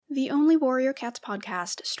The Only Warrior Cats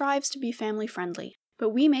podcast strives to be family-friendly, but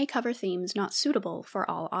we may cover themes not suitable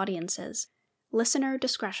for all audiences. Listener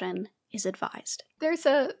discretion is advised. There's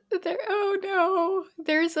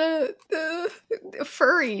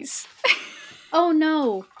furries. Oh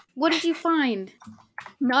no! What did you find?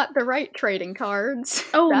 Not the right trading cards.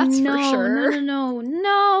 Oh that's no, for sure.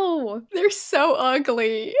 No! They're so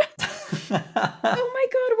ugly. Oh my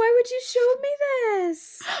god, why would you show me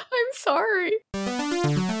this? I'm sorry.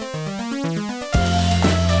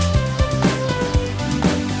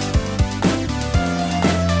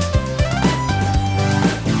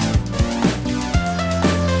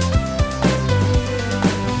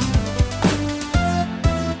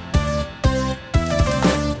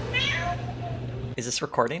 Is this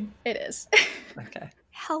recording? It is. Okay.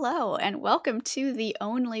 Hello, and welcome to the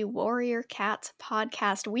Only Warrior Cats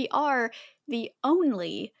podcast. We are the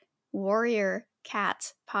only Warrior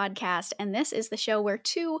Cats podcast, and this is the show where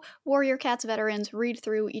two Warrior Cats veterans read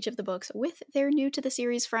through each of the books with their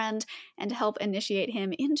new-to-the-series friend and help initiate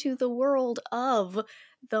him into the world of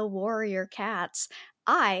the Warrior Cats.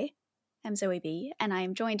 I am Zoe B, and I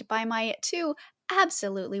am joined by my two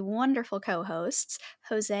absolutely wonderful co-hosts,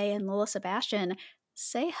 Jose and Lola Sebastian.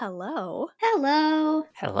 Say hello. Hello.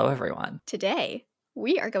 Hello, everyone. Today,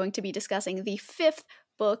 we are going to be discussing the fifth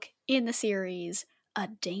book in the series, A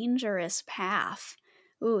Dangerous Path.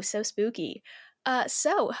 Ooh, so spooky.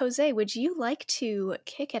 So, Jose, would you like to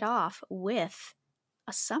kick it off with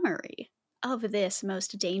a summary of this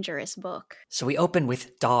most dangerous book? So we open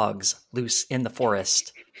with dogs loose in the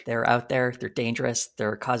forest. They're out there, they're dangerous,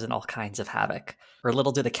 they're causing all kinds of havoc. Or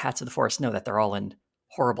little do the cats of the forest know that they're all in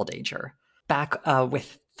horrible danger. Back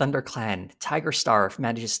with ThunderClan, Tiger Star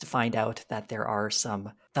manages to find out that there are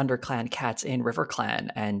some ThunderClan cats in RiverClan,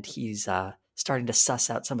 and he's starting to suss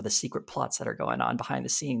out some of the secret plots that are going on behind the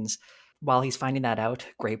scenes. While he's finding that out,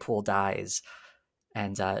 Greypool dies,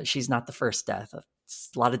 and she's not the first death. It's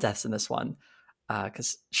a lot of deaths in this one,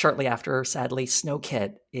 because shortly after, sadly,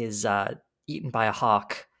 Snowkit is eaten by a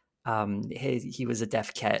hawk. He was a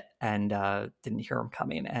deaf kit and didn't hear him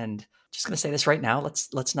coming. And just gonna say this right now.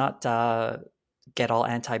 Let's not get all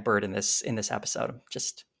anti-bird in this episode. I'm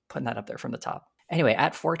just putting that up there from the top. Anyway,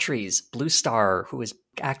 at Four Trees, Blue Star, who is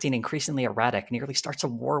acting increasingly erratic, nearly starts a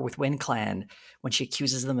war with Wind Clan when she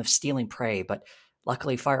accuses them of stealing prey. But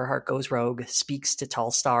luckily, Fireheart goes rogue, speaks to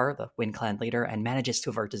Tall Star, the Wind Clan leader, and manages to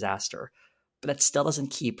avert disaster. But that still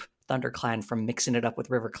doesn't keep ThunderClan from mixing it up with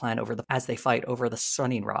RiverClan as they fight over the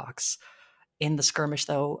Sunning Rocks. In the skirmish,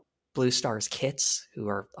 though, Blue Star's kits, who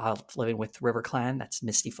are living with RiverClan, that's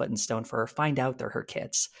Mistyfoot and Stonefur, find out they're her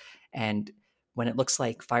kits. And when it looks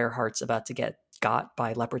like Fireheart's about to get got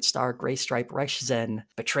by Leopard Star, Greystripe rushes in,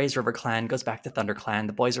 betrays RiverClan, goes back to ThunderClan.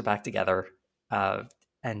 The boys are back together.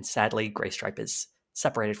 And sadly, Greystripe is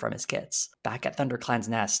separated from his kits. Back at ThunderClan's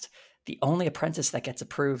nest, the only apprentice that gets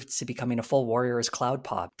approved to becoming a full warrior is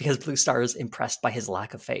Cloudpaw, because Blue Star is impressed by his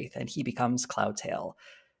lack of faith, and he becomes Cloudtail.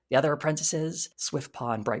 The other apprentices,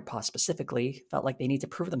 Swiftpaw and Brightpaw specifically, felt like they need to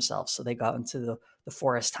prove themselves, so they got into the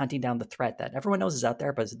forest hunting down the threat that everyone knows is out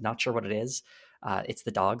there, but is not sure what it is. It's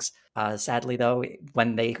the dogs. Sadly, though,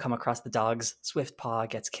 when they come across the dogs, Swiftpaw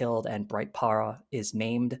gets killed and Brightpaw is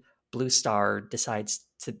maimed. Blue Star decides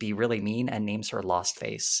to be really mean and names her Lost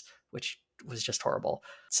Face, which was just horrible.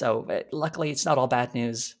 So luckily, it's not all bad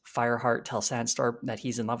news. Fireheart tells Sandstorm that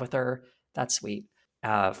he's in love with her. That's sweet.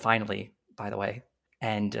 Finally, by the way.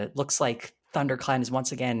 And it looks like ThunderClan is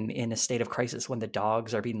once again in a state of crisis when the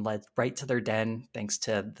dogs are being led right to their den thanks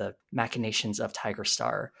to the machinations of Tiger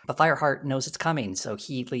Star. But Fireheart knows it's coming, so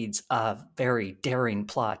he leads a very daring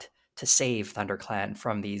plot to save ThunderClan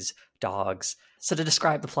from these dogs. So to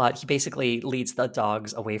describe the plot, he basically leads the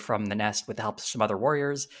dogs away from the nest with the help of some other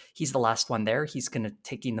warriors. He's the last one there. He's going to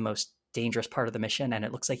taking the most dangerous part of the mission, and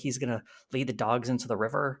it looks like he's going to lead the dogs into the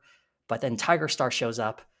river. But then Tiger Star shows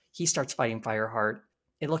up. He starts fighting Fireheart.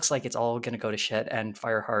 It looks like it's all going to go to shit, and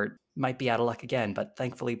Fireheart might be out of luck again. But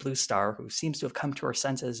thankfully, Blue Star, who seems to have come to her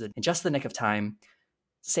senses in just the nick of time,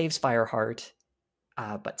 saves Fireheart.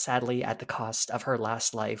 But sadly, at the cost of her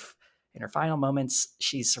last life. In her final moments,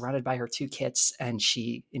 she's surrounded by her two kits, and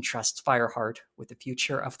she entrusts Fireheart with the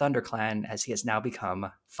future of ThunderClan as he has now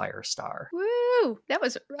become Firestar. Woo! That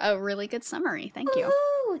was a really good summary. Thank you.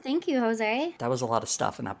 Ooh, thank you, Jose. That was a lot of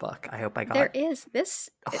stuff in that book. I hope I got There is this.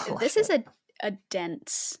 Oh, This is a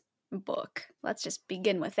dense book. Let's just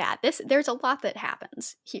begin with that. There's a lot that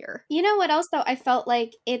happens here. You know what else, though? I felt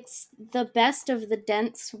like it's the best of the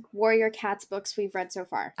dense Warrior Cats books we've read so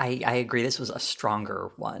far. I agree. This was a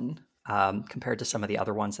stronger one compared to some of the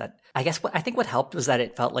other ones that I guess I think what helped was that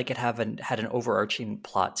it felt like it had an overarching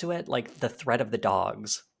plot to it. Like the thread of the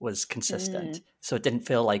dogs was consistent. So it didn't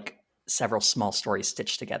feel like several small stories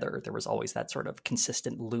stitched together. There was always that sort of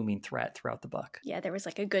consistent looming threat throughout the book. Yeah, there was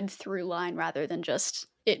like a good through line rather than just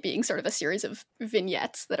it being sort of a series of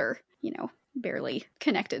vignettes that are, barely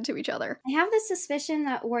connected to each other. I have this suspicion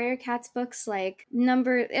that Warrior Cats books, like,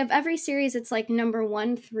 of every series, it's like number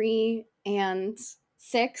 1, 3, and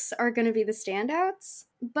 6 are going to be the standouts.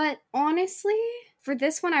 But honestly, for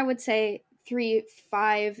this one, I would say 3,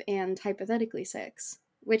 5, and hypothetically 6,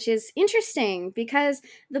 which is interesting because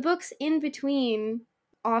the books in between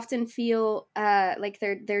often feel like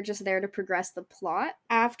they're just there to progress the plot.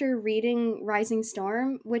 After reading Rising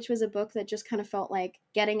Storm, which was a book that just kind of felt like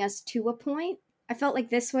getting us to a point, I felt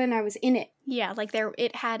like this one I was in it. Yeah, like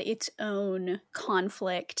it had its own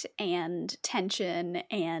conflict and tension,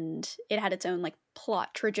 and it had its own like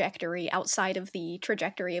plot trajectory outside of the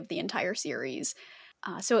trajectory of the entire series.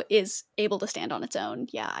 So it is able to stand on its own.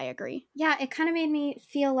 Yeah, I agree. Yeah, it kind of made me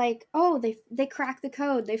feel like, oh, they cracked the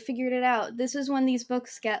code. They figured it out. This is when these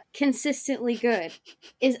books get consistently good.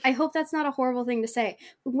 I hope that's not a horrible thing to say.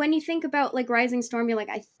 When you think about like Rising Storm, you're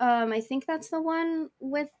like, I think that's the one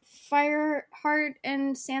with Fireheart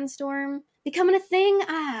and Sandstorm becoming a thing.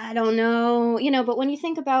 I don't know, but when you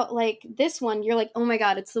think about like this one, you're like, oh my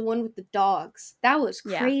god, it's the one with the dogs. That was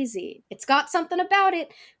crazy. Yeah. It's got something about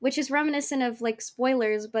it, which is reminiscent of like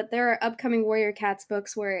spoilers, but there are upcoming Warrior Cats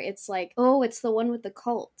books where it's like, oh, it's the one with the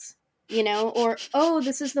cult, or, oh,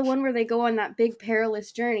 this is the one where they go on that big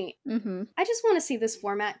perilous journey. Mm-hmm. I just want to see this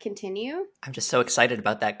format continue. I'm just so excited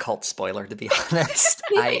about that cult spoiler, to be honest.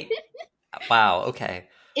 Wow, okay.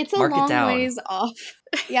 It's a long ways off.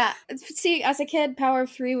 Yeah. See, as a kid, Power of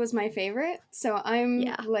Three was my favorite, so I'm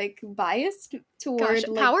like biased toward. Gosh,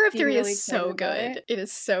 Power of Three is so good. It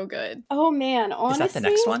is so good. Oh man, honestly, is that the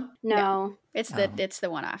next one? No. It's the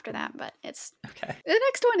one after that, but it's okay. The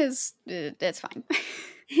next one is it's fine.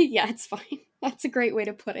 Yeah, it's fine. That's a great way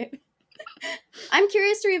to put it. I'm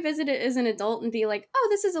curious to revisit it as an adult and be like, oh,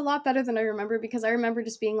 this is a lot better than I remember, because I remember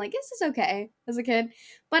just being like, this is okay as a kid.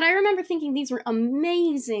 But I remember thinking these were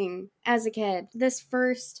amazing as a kid. This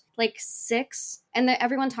first, 6, and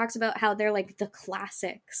everyone talks about how they're, the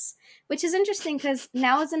classics, which is interesting because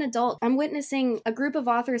now as an adult, I'm witnessing a group of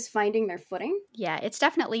authors finding their footing. Yeah, it's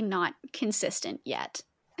definitely not consistent yet.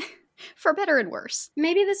 For better and worse.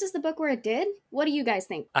 Maybe this is the book where it did? What do you guys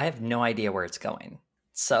think? I have no idea where it's going.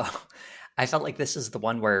 So I felt like this is the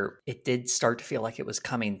one where it did start to feel like it was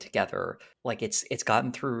coming together. Like it's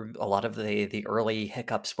gotten through a lot of the early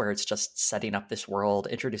hiccups where it's just setting up this world,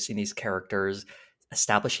 introducing these characters,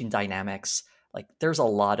 establishing dynamics. Like there's a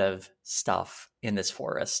lot of stuff in this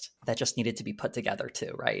forest that just needed to be put together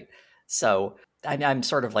too, right? So I'm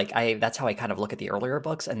sort of like, that's how I kind of look at the earlier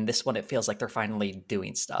books. And this one, it feels like they're finally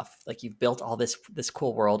doing stuff. Like you've built all this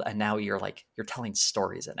cool world, and now you're telling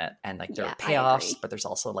stories in it. And there are payoffs, but there's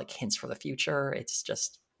also hints for the future. It's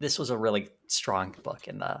just, this was a really strong book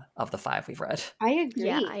of the 5 we've read. I agree.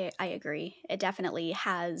 Yeah, I agree. It definitely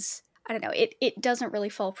has, I don't know, it doesn't really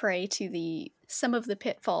fall prey to some of the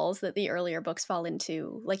pitfalls that the earlier books fall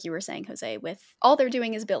into, like you were saying, Jose, with all they're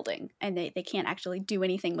doing is building, and they can't actually do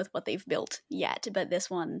anything with what they've built yet. But this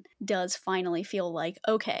one does finally feel like,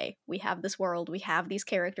 okay, we have this world, we have these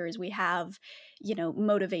characters, we have,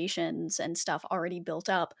 motivations and stuff already built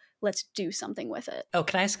up. Let's do something with it. Oh,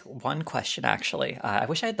 can I ask one question, actually? I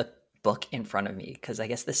wish I had the book in front of me, because I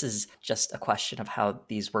guess this is just a question of how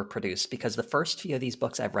these were produced, because the first few of these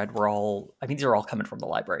books I've read these are all coming from the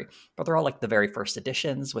library, but they're all the very first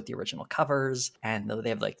editions with the original covers, and they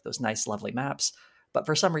have those nice lovely maps. But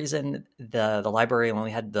for some reason the library only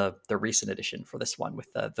had the recent edition for this one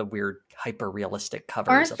with the weird hyper realistic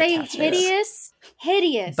covers. Aren't they hideous?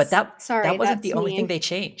 Hideous. But that wasn't the only thing they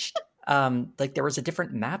changed. There was a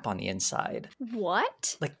different map on the inside.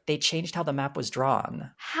 What? They changed how the map was drawn.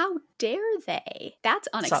 How dare they? That's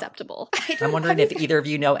unacceptable. So, I'm wondering if either of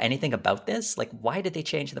you know anything about this. Why did they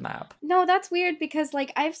change the map? No, that's weird, because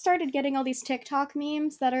I've started getting all these TikTok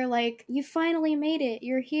memes that are you finally made it,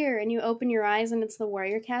 you're here, and you open your eyes and it's the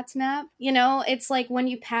Warrior Cats map. It's when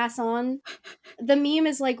you pass on. The meme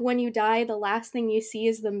is when you die, the last thing you see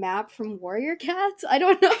is the map from Warrior Cats. I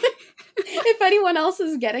don't know if anyone else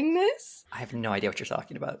is getting this. I have no idea what you're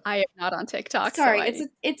talking about. I am not on TikTok. Sorry, so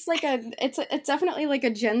it's definitely a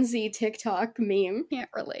Gen Z TikTok meme. Can't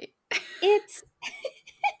relate.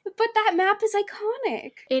 But that map is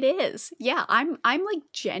iconic. It is. Yeah, I'm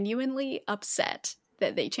genuinely upset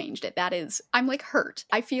that they changed it. I'm hurt.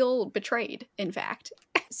 I feel betrayed, in fact.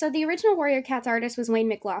 So the original Warrior Cats artist was Wayne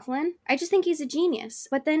McLaughlin. I just think he's a genius.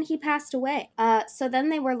 But then he passed away. So then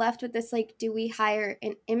they were left with this, like, do we hire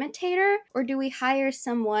an imitator or do we hire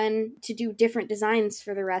someone to do different designs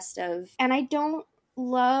for the rest of? And I don't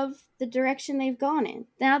love the direction they've gone in.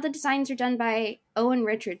 Now the designs are done by Owen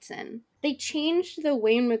Richardson. They changed the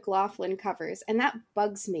Wayne McLaughlin covers, and that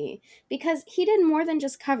bugs me because he did more than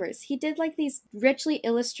just covers. He did like these richly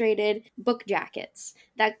illustrated book jackets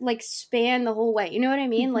that like span the whole way. You know what I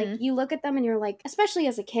mean? Mhm. Like you look at them and you're like, especially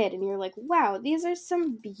as a kid, and you're like, wow, these are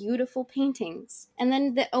some beautiful paintings. And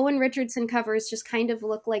then the Owen Richardson covers just kind of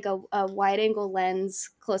look like a wide angle lens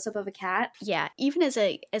close up of a cat. Yeah, even as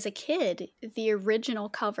a kid, the original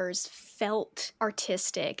covers felt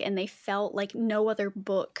artistic and they felt like no other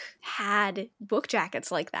book had book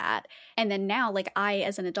jackets like that. And then now, like, I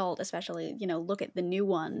as an adult especially, you know, look at the new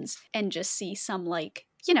ones and just see some, like,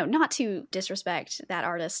 you know, not to disrespect that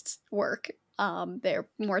artist's work. They're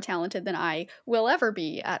more talented than I will ever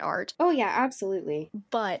be at art. Oh yeah, absolutely.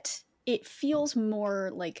 But it feels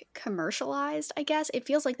more like commercialized, I guess. It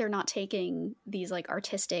feels like they're not taking these like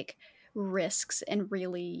artistic risks and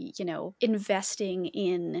really, you know, investing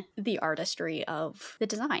in the artistry of the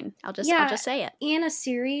design. I'll just say it. In a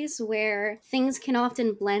series where things can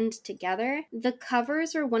often blend together, the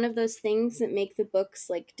covers are one of those things that make the books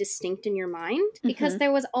like distinct in your mind because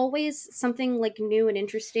there was always something like new and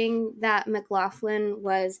interesting that McLaughlin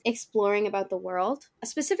was exploring about the world.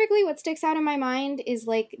 Specifically, what sticks out in my mind is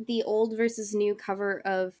like the old versus new cover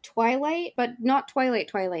of Twilight, but not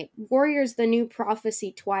Twilight. Warriors, the New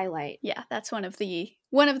Prophecy Twilight. Yeah, that's one of the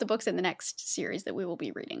books in the next series that we will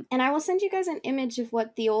be reading. And I will send you guys an image of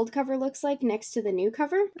what the old cover looks like next to the new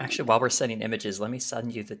cover. Actually, while we're sending images, let me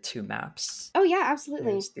send you the two maps. Oh yeah,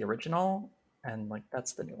 absolutely. There's the original, and like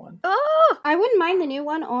that's the new one. Oh! I wouldn't mind the new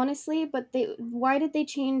one, honestly, but why did they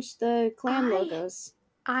change the clan logos?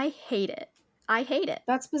 I hate it.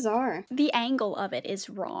 That's bizarre. The angle of it is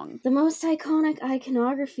wrong. The most iconic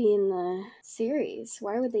iconography in the series.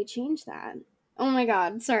 Why would they change that? Oh my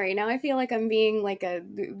god, sorry. Now I feel like I'm being like a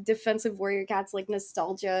defensive Warrior Cats like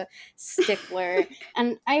nostalgia stickler.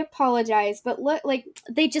 And I apologize, but look, like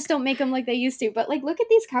they just don't make them like they used to. But like look at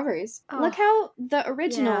these covers. Oh, look how the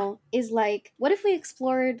original is like, what if we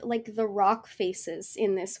explored like the rock faces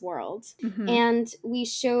in this world? Mhm. And we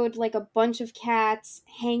showed like a bunch of cats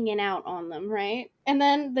hanging out on them, right? And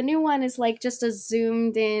then the new one is like just a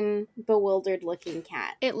zoomed in, bewildered looking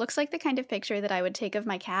cat. It looks like the kind of picture that I would take of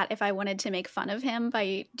my cat if I wanted to make fun of him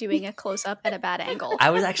by doing a close up at a bad angle.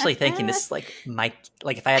 I was actually thinking this is like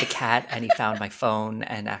if I had a cat and he found my phone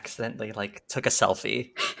and accidentally like took a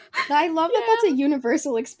selfie. I love that that's a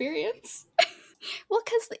universal experience. Well,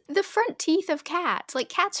 because the front teeth of cats, like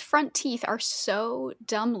cats' front teeth are so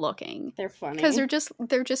dumb looking. They're funny. Because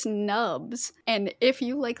they're just nubs. And if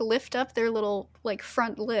you like lift up their little like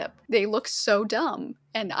front lip, they look so dumb.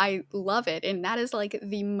 And I love it. And that is like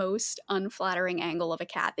the most unflattering angle of a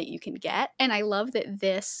cat that you can get. And I love that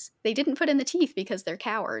they didn't put in the teeth because they're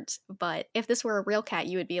cowards. But if this were a real cat,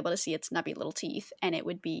 you would be able to see its nubby little teeth and it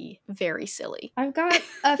would be very silly. I've got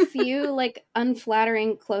a few like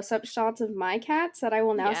unflattering close-up shots of my cats that I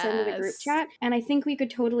will now send to the group chat. And I think we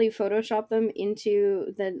could totally Photoshop them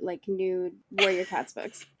into the like new Warrior Cats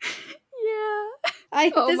books. Yeah.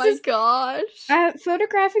 Oh my gosh.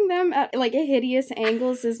 Photographing them at like hideous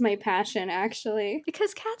angles is my passion, actually.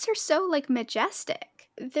 Because cats are so like majestic.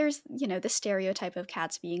 There's, you know, the stereotype of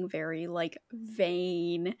cats being very like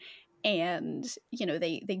vain and, you know,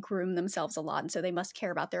 they groom themselves a lot and so they must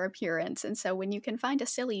care about their appearance. And so when you can find a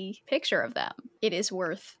silly picture of them, it is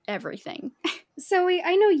worth everything. Zoe,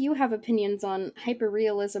 I know you have opinions on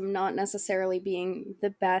hyperrealism not necessarily being the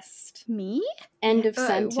best. Me? End of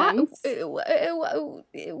sentence. Why would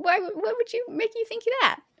you make you think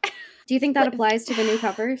that? Do you think that applies to the new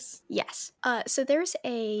covers? Yes. So there's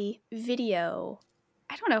a video.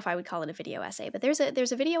 I don't know if I would call it a video essay, but there's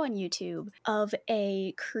a video on YouTube of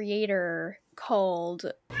a creator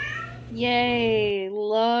called... Yay,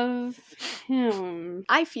 love him.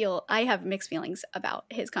 I have mixed feelings about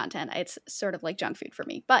his content. It's sort of like junk food for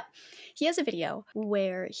me. But he has a video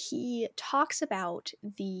where he talks about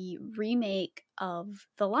the remake of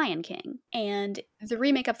The Lion King. And the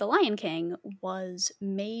remake of The Lion King was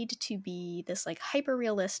made to be this like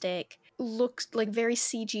hyper-realistic, looks like very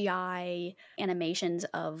CGI animations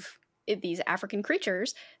of these African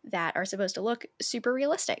creatures that are supposed to look super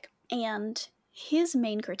realistic. And his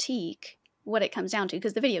main critique, what it comes down to,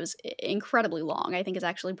 because the video is incredibly long, I think it's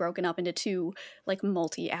actually broken up into 2 like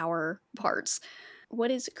multi-hour parts.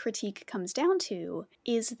 What his critique comes down to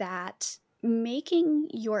is that making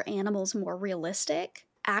your animals more realistic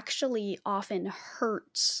actually often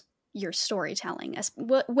hurts your storytelling.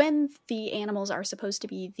 When the animals are supposed to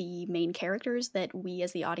be the main characters that we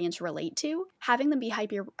as the audience relate to, having them be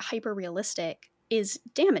hyper realistic is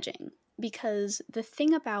damaging, because the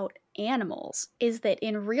thing about animals is that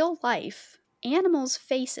in real life, animals'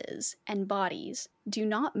 faces and bodies do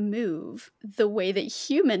not move the way that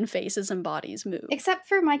human faces and bodies move. Except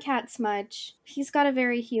for my cat Smudge. He's got a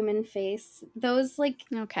very human face. Those, like,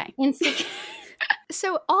 okay. instant...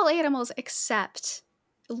 So all animals except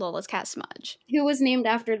Lola's cat Smudge, who was named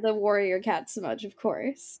after the warrior cat Smudge, of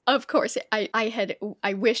course. Of course,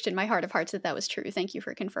 I wished in my heart of hearts that was true. Thank you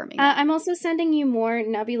for confirming that. I'm also sending you more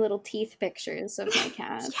nubby little teeth pictures of my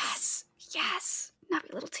cats. Yes,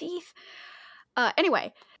 nubby little teeth.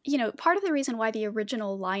 Anyway, part of the reason why the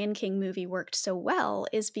original Lion King movie worked so well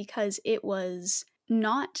is because it was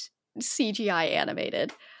not CGI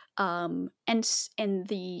animated, and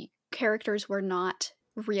the characters were not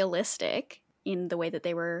realistic in the way that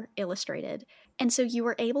they were illustrated. And so you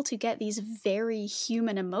were able to get these very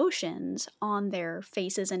human emotions on their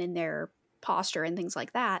faces and in their posture and things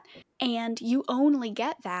like that. And you only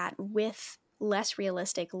get that with less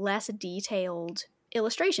realistic, less detailed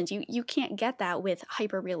illustrations. You can't get that with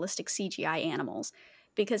hyper-realistic CGI animals,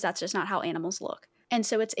 because that's just not how animals look. And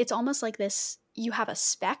so it's almost like this, you have a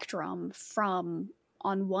spectrum from,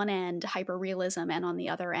 on one end, hyper-realism, and on the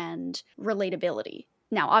other end, relatability.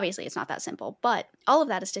 Now, obviously, it's not that simple, but all of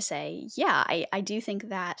that is to say, yeah, I do think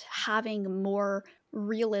that having more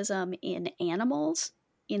realism in animals,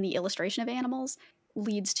 in the illustration of animals,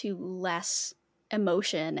 leads to less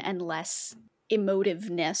emotion and less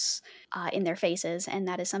emotiveness in their faces, and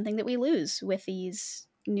that is something that we lose with these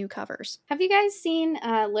new covers. Have you guys seen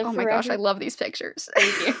Live Forever? Oh my gosh, I love these pictures.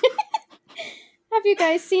 Thank you. Have you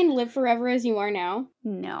guys seen Live Forever as You Are Now?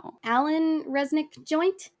 No. Alan Resnick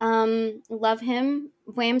joint. Love him.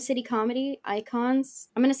 Wham City Comedy, icons.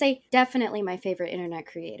 I'm going to say definitely my favorite internet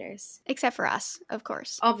creators. Except for us, of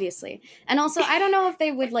course. Obviously. And also, I don't know if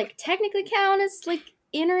they would, like, technically count as, like,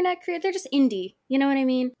 internet creators. They're just indie. You know what I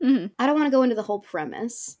mean? Mm-hmm. I don't want to go into the whole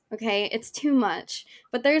premise, okay? It's too much.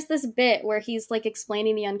 But there's this bit where he's, like,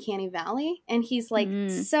 explaining the Uncanny Valley, and he's like,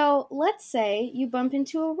 so let's say you bump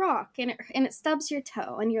into a rock, and it stubs your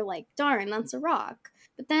toe, and you're like, darn, that's a rock.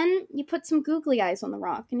 But then you put some googly eyes on the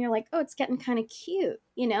rock, and you're like, oh, it's getting kind of cute,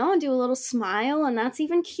 and do a little smile, and that's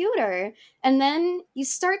even cuter. And then you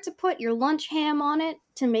start to put your lunch ham on it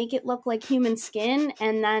to make it look like human skin,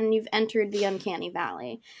 and then you've entered the Uncanny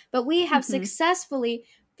Valley. But we have successfully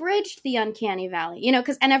bridged the Uncanny Valley,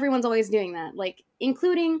 and everyone's always doing that, like,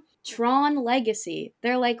 including Tron Legacy.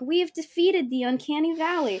 They're like, we've defeated the Uncanny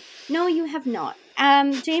Valley. No, you have not.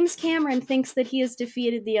 James Cameron thinks that he has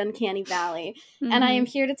defeated the Uncanny Valley, and I am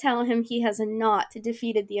here to tell him he has not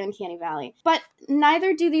defeated the Uncanny Valley. But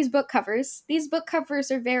neither do these book covers. These book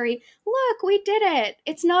covers are very, look, we did it!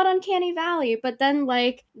 It's not Uncanny Valley, but then,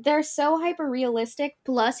 like, they're so hyper-realistic,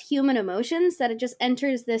 plus human emotions, that it just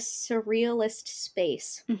enters this surrealist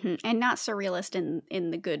space. And not surrealist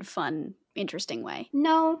in the good, fun, interesting way.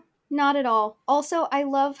 No. Not at all. Also, I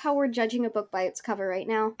love how we're judging a book by its cover right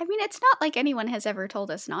now. I mean, it's not like anyone has ever told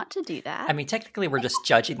us not to do that. I mean, technically, we're just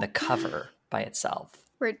judging the cover by itself.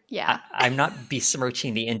 I'm not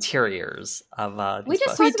besmirching the interiors of we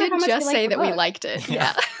just did just say that we liked it.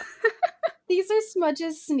 Yeah. These are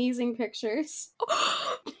Smudge's sneezing pictures.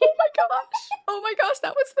 Oh my gosh,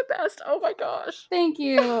 that was the best. Oh my gosh. Thank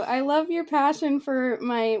you. I love your passion for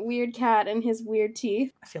my weird cat and his weird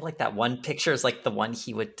teeth. I feel like that one picture is like the one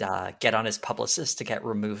he would get on his publicist to get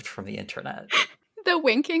removed from the internet. The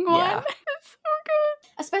winking one? Yeah. It's so good.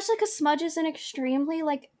 Especially because Smudge is an extremely,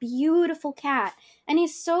 like, beautiful cat. And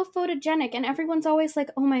he's so photogenic, and everyone's always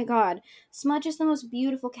like, oh my god, Smudge is the most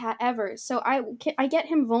beautiful cat ever. So I get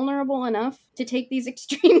him vulnerable enough to take these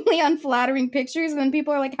extremely unflattering pictures, and then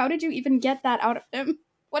people are like, how did you even get that out of him?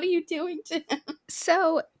 What are you doing to him?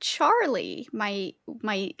 So Charlie, my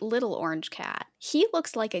little orange cat, he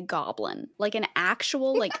looks like a goblin, like an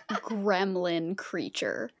actual like gremlin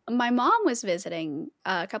creature. My mom was visiting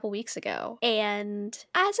a couple weeks ago, and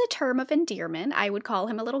as a term of endearment, I would call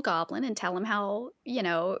him a little goblin and tell him how,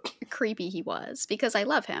 creepy he was, because I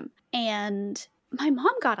love him. And my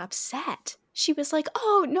mom got upset. She was like,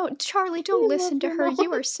 oh no, Charlie, don't listen to her.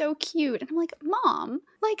 You are so cute. And I'm like, Mom,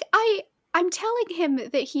 like I'm telling him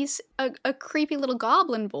that he's a creepy little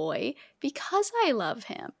goblin boy because I love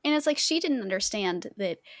him. And it's like she didn't understand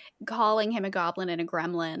that calling him a goblin and a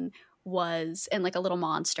gremlin was, and like a little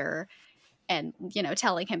monster, and,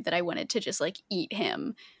 telling him that I wanted to just like eat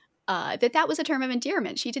him, that was a term of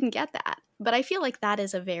endearment. She didn't get that. But I feel like that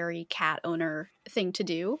is a very cat owner thing to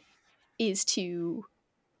do, is to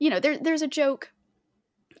there's a joke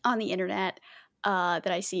on the internet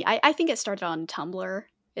that I see. I think it started on Tumblr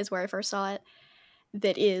is where I first saw it.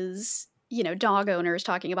 That is, dog owners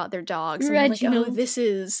talking about their dogs. And Reginald. like, oh, this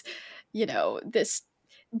is, this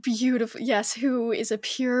beautiful, yes, who is a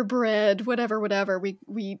purebred, whatever.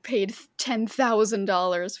 We paid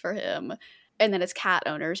 $10,000 for him. And then it's cat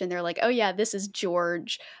owners, and they're like, oh yeah, this is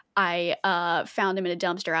George. I found him in a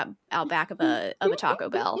dumpster out back of a Taco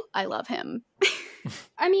Bell. I love him.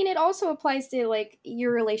 I mean, it also applies to, like,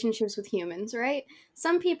 your relationships with humans, right?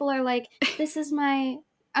 Some people are like, this is my...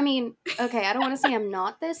 I mean, okay, I don't want to say I'm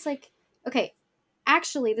not this. Like, okay,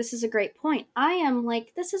 actually, this is a great point. I am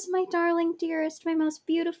like, this is my darling, dearest, my most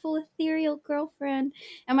beautiful, ethereal girlfriend.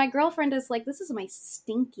 And my girlfriend is like, this is my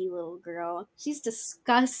stinky little girl. She's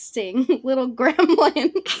disgusting little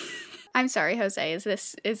gremlin. I'm sorry, Jose. Is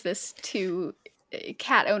this too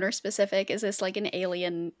cat owner specific? Is this like an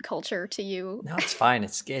alien culture to you? No, it's fine.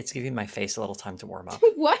 It's giving my face a little time to warm up.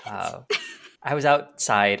 What? I was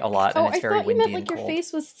outside a lot, and it's very windy and cold. I thought you meant like your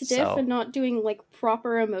face was stiff and not doing like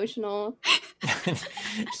proper emotional.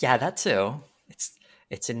 Yeah, that too.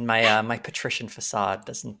 It's in my my patrician facade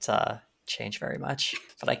doesn't change very much,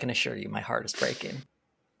 but I can assure you, my heart is breaking.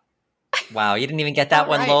 Wow, you didn't even get that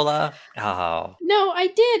one, Lola? Oh. No, I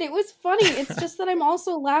did. It was funny. It's just that I'm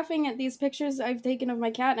also laughing at these pictures I've taken of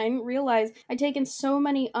my cat, and I didn't realize I'd taken so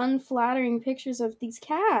many unflattering pictures of these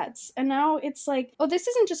cats. And now it's like, oh, this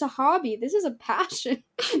isn't just a hobby. This is a passion.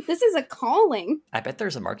 This is a calling. I bet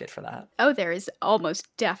there's a market for that. Oh, there is almost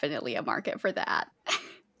definitely a market for that.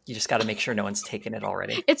 You just got to make sure no one's taken it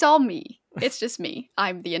already. It's all me. It's just me.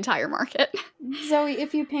 I'm the entire market. Zoe,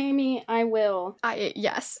 if you pay me, I will.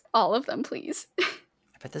 Yes, all of them, please.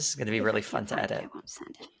 But this is going to be really fun to edit. I won't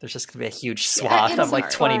send it. There's just going to be a huge swath of like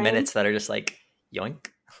 20 fine. minutes that are just like, yoink.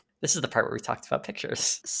 This is the part where we talked about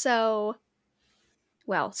pictures. So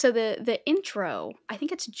the intro, I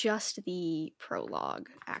think it's just the prologue,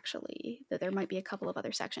 actually, that there might be a couple of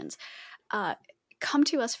other sections, come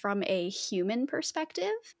to us from a human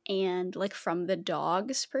perspective and like from the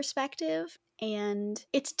dog's perspective. And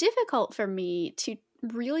it's difficult for me to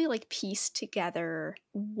really like piece together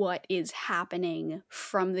what is happening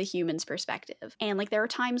from the human's perspective. And like there are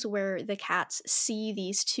times where the cats see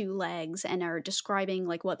these two legs and are describing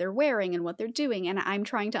like what they're wearing and what they're doing, and I'm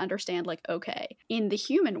trying to understand like, okay, in the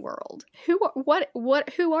human world, who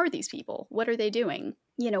are these people? What are they doing?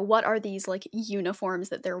 What are these like uniforms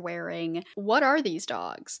that they're wearing? What are these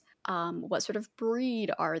dogs? What sort of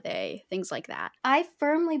breed are they? Things like that. I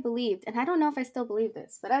firmly believed, and I don't know if I still believe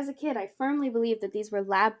this, but as a kid, I firmly believed that these were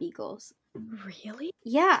lab beagles. Really?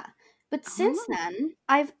 Yeah. But since then,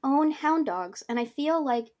 I've owned hound dogs, and I feel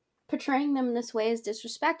like portraying them this way is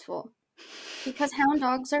disrespectful. Because hound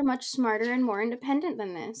dogs are much smarter and more independent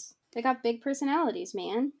than this. They got big personalities,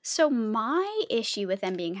 man. So my issue with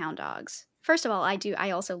them being hound dogs, first of all,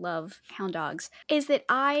 I also love hound dogs, is that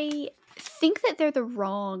I think that they're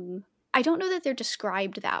I don't know that they're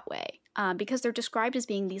described that way, because they're described as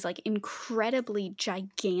being these like incredibly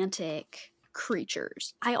gigantic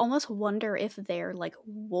creatures. I almost wonder if they're like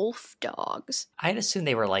wolf dogs. I'd assume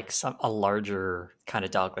they were like a larger kind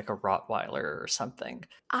of dog, like a Rottweiler or something.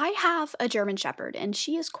 I have a German Shepherd, and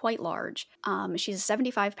she is quite large. She's a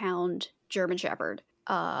 75-pound German Shepherd.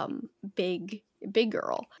 Big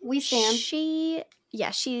girl. We stand. She's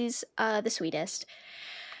the sweetest.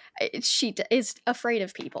 She is afraid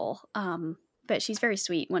of people, but she's very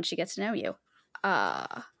sweet once she gets to know you.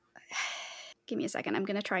 Give me a second. I'm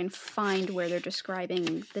going to try and find where they're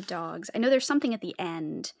describing the dogs. I know there's something at the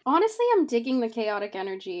end. Honestly, I'm digging the chaotic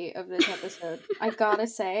energy of this episode. I gotta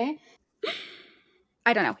say.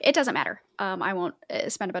 I don't know. It doesn't matter. I won't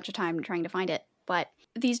spend a bunch of time trying to find it. But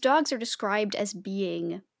these dogs are described as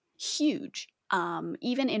being huge,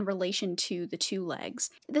 even in relation to the two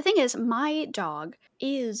legs. The thing is, my dog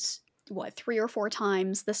is, 3 or 4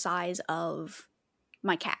 times the size of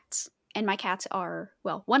my cat's. And my cats are,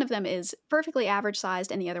 one of them is perfectly average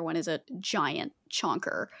sized and the other one is a giant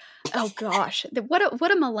chonker. Oh gosh,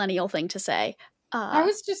 what a millennial thing to say. I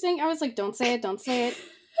was just saying, don't say it.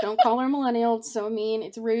 Don't call her millennial. It's so mean.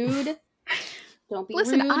 It's rude. Don't be rude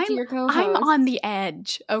to your co-host. I'm on the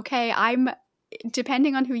edge, okay?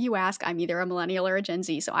 Depending on who you ask, I'm either a millennial or a Gen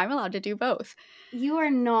Z, so I'm allowed to do both. You are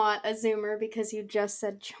not a Zoomer because you just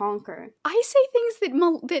said chonker. I say things that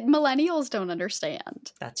millennials don't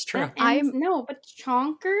understand. That's true. No, but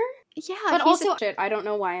chonker? Yeah, but also, I don't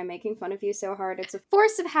know why I'm making fun of you so hard. It's a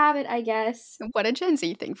force of habit, I guess. What a Gen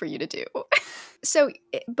Z thing for you to do. So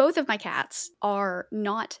both of my cats are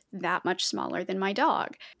not that much smaller than my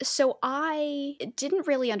dog. So I didn't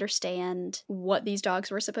really understand what these dogs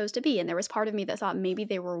were supposed to be. And there was part of me that thought maybe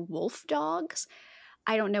they were wolf dogs.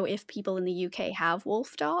 I don't know if people in the UK have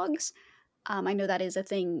wolf dogs. I know that is a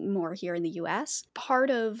thing more here in the US.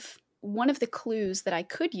 One of the clues that I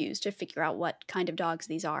could use to figure out what kind of dogs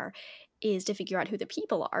these are is to figure out who the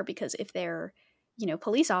people are, because if they're,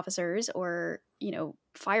 police officers or,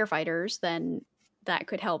 firefighters, then that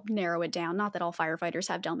could help narrow it down. Not that all firefighters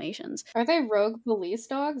have Dalmatians. Are they rogue police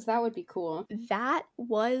dogs? That would be cool. That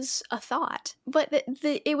was a thought. But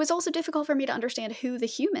it was also difficult for me to understand who the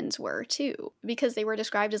humans were, too, because they were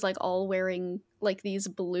described as, all wearing, these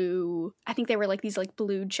blue... I think they were, these,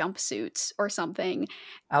 blue jumpsuits or something.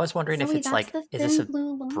 I was wondering if it's, is this a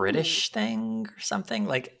British thing or something?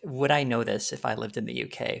 Would I know this if I lived in the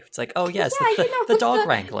UK? It's oh, yes, the dog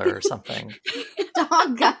wrangler or something.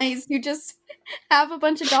 Dog guys who just... have a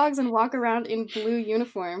bunch of dogs and walk around in blue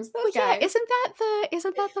uniforms. Those guys. Yeah,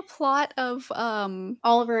 isn't that the plot of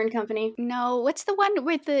Oliver and Company? No, what's the one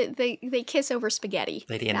where they kiss over spaghetti?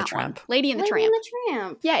 Lady and the Tramp. Lady and the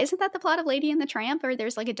Tramp. Yeah, isn't that the plot of Lady and the Tramp, or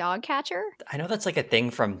there's a dog catcher? I know that's a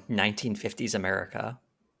thing from 1950s America.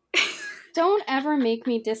 Don't ever make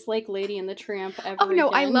me dislike Lady and the Tramp ever Oh, no,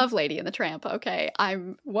 again. I love Lady and the Tramp, okay?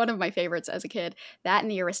 I'm one of my favorites as a kid. That and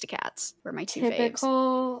the Aristocats were my two faves.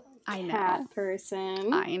 Typical I know. cat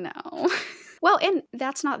person. I know. Well, and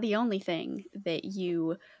that's not the only thing that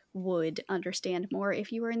you would understand more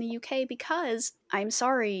if you were in the UK, because I'm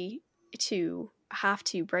sorry to have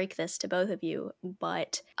to break this to both of you,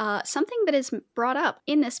 but something that is brought up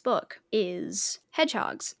in this book is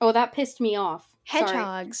hedgehogs. Oh, that pissed me off.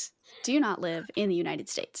 Hedgehogs do not live in the United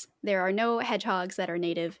States. There are no hedgehogs that are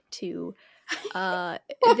native to this entire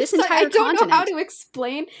continent. I don't know how to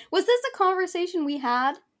explain. Was this a conversation we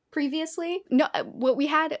had previously? No, what we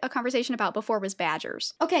had a conversation about before was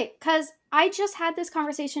badgers. Okay, because I just had this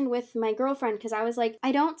conversation with my girlfriend, because I was like,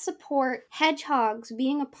 I don't support hedgehogs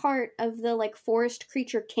being a part of the forest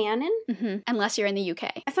creature canon. Mm-hmm. Unless you're in the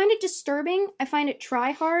UK. I find it disturbing. I find it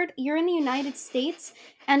try hard. You're in the United States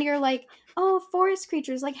and you're like, oh, forest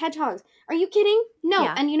creatures like hedgehogs. Are you kidding? No.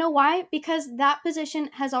 Yeah. And you know why? Because that position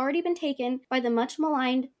has already been taken by the much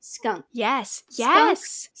maligned skunk. Yes.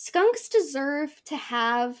 Skunks deserve to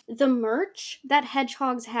have the merch that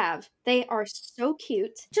hedgehogs have. They are so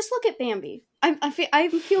cute. Just look at Bambi. I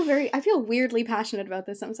feel weirdly passionate about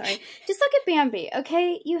this. I'm sorry. Just look at Bambi,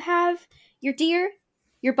 okay? You have your deer,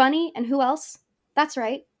 your bunny, and who else? That's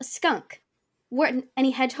right, a skunk.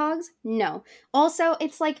 Any hedgehogs? No. Also,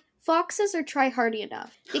 it's foxes are try-hardy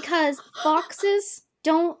enough, because foxes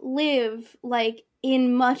don't live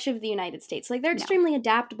in much of the United States. They're extremely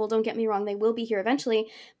adaptable, don't get me wrong, they will be here eventually,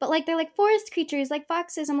 but they're forest creatures like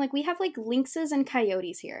foxes. I'm we have lynxes and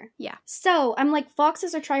coyotes here. Yeah. So I'm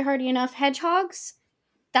foxes are try-hardy enough. Hedgehogs,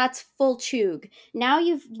 that's full chug. Now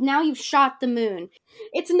you've shot the moon.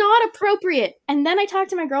 It's not appropriate. And then I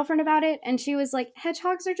talked to my girlfriend about it, and she was like,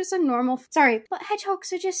 hedgehogs are just a normal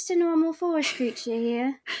forest creature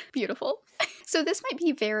here. Beautiful. So this might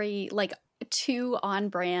be very too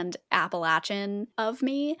on-brand Appalachian of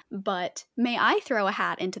me, but may I throw a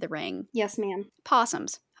hat into the ring? Yes, ma'am.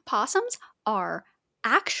 Possums. Possums are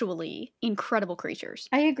actually incredible creatures.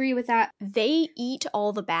 I agree with that. They eat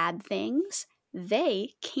all the bad things.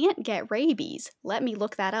 They can't get rabies. Let me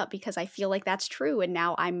look that up, because I feel like that's true, and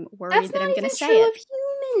now I'm worried that I'm going to say it. That's not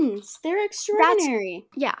even true of humans. They're extraordinary.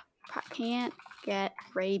 Can't get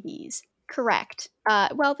rabies. Correct.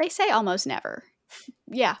 Well, they say almost never.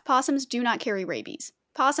 Yeah, possums do not carry rabies.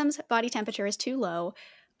 Possums' body temperature is too low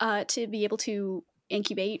to be able to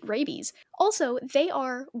incubate rabies. Also, they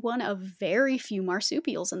are one of very few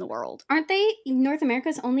marsupials in the world. Aren't they North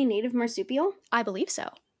America's only native marsupial? I believe so.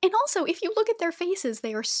 And also, if you look at their faces,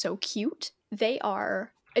 they are so cute. They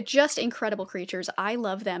are just incredible creatures. I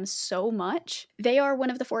love them so much. They are one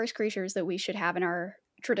of the forest creatures that we should have in our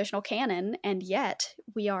traditional canon, and yet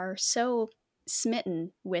we are so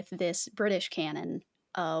smitten with this British canon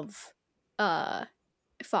of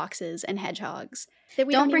foxes and hedgehogs that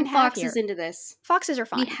we don't bring foxes here. into this. Foxes are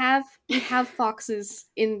fine. We have foxes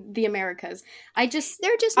in the Americas. They're just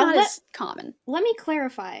not as common. Let me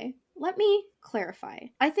clarify. let me clarify.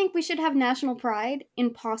 I think we should have national pride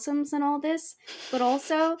in possums and all this, but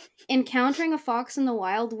also encountering a fox in the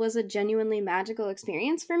wild was a genuinely magical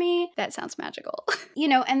experience for me. That sounds magical.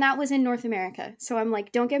 And that was in North America. So I'm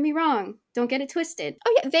like, don't get me wrong. Don't get it twisted.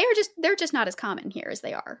 Oh yeah, they're just not as common here as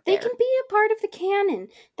they are They there. can be a part of the canon.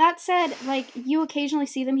 That said, like, you occasionally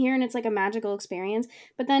see them here and it's like a magical experience.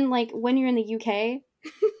 But then, like, when you're in the UK,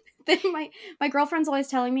 then my girlfriend's always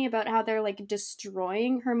telling me about how they're like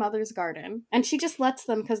destroying her mother's garden, and she just lets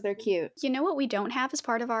them because they're cute. You know what we don't have as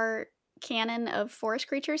part of our canon of forest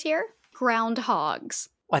creatures here? Groundhogs.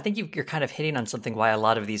 Well, I think you're kind of hitting on something why a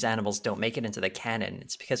lot of these animals don't make it into the canon.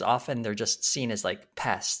 It's because often they're just seen as like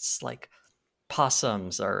pests, like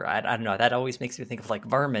possums, or I don't know. That always makes me think of like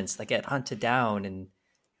varmints that get hunted down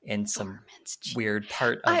in some weird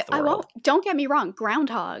part of the world. Don't get me wrong.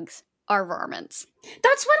 Groundhogs are varmints.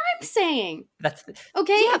 That's what I'm saying.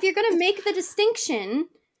 Okay, yeah. If you're gonna make the distinction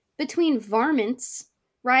between varmints,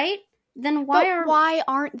 right? Then why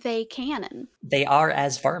aren't they canon? They are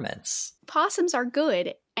as varmints. Possums are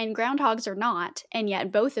good and groundhogs are not, and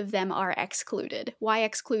yet both of them are excluded. Why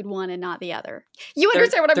exclude one and not the other? You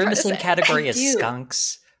understand what I'm trying to say? They're in the same category as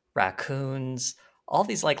skunks, raccoons, all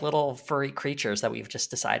these like little furry creatures that we've just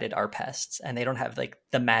decided are pests, and they don't have like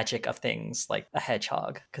the magic of things like a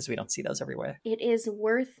hedgehog, because we don't see those everywhere. It is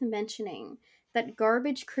worth mentioning that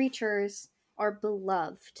garbage creatures are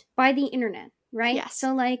beloved by the internet, right? Yes.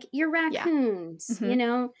 So like your raccoons,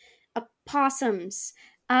 Yeah. Possums.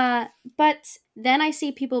 But then I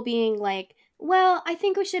see people being like, well, I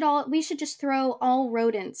think we should just throw all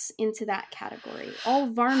rodents into that category, all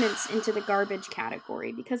varmints into the garbage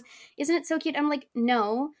category, because isn't it so cute? I'm like,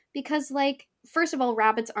 no, because like, first of all,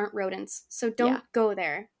 rabbits aren't rodents, so don't go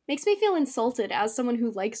there. Makes me feel insulted as someone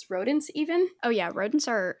who likes rodents even. Oh yeah, rodents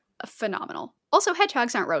are phenomenal. Also,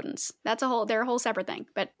 hedgehogs aren't rodents. They're a whole separate thing,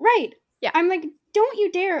 but... Right. Yeah. I'm like, don't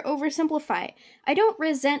you dare oversimplify. I don't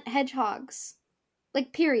resent hedgehogs.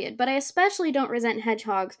 Like, period. But I especially don't resent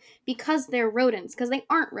hedgehogs because they're rodents, because they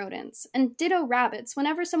aren't rodents. And ditto rabbits.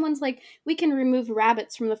 Whenever someone's like, we can remove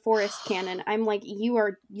rabbits from the forest canon, I'm like,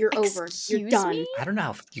 you're over. You're done. Me? I don't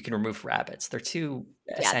know if you can remove rabbits. They're too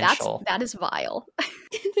essential. That is vile.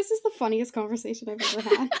 This is the funniest conversation I've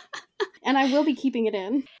ever had. And I will be keeping it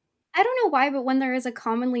in. I don't know why, but when there is a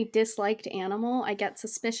commonly disliked animal, I get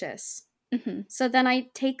suspicious. Mm-hmm. So then I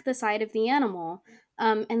take the side of the animal.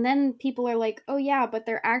 And then people are like, oh yeah, but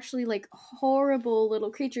they're actually like horrible little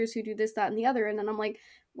creatures who do this, that, and the other. And then I'm like,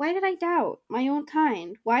 why did I doubt my own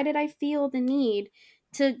kind? Why did I feel the need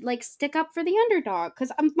to like stick up for the underdog?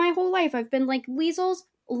 Because my whole life I've been like, weasels,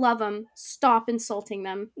 love them. Stop insulting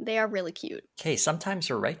them. They are really cute. Okay, sometimes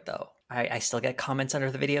you're right though. I still get comments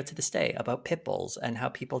under the video to this day about pit bulls and how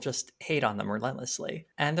people just hate on them relentlessly.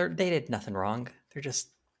 And they did nothing wrong. They're just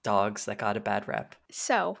dogs that got a bad rep.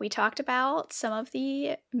 So we talked about some of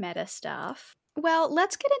the meta stuff. Well,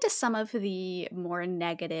 let's get into some of the more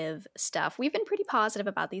negative stuff. We've been pretty positive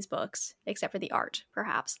about these books, except for the art,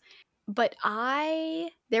 perhaps. But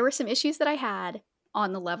there were some issues that I had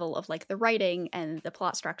on the level of like the writing and the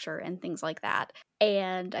plot structure and things like that.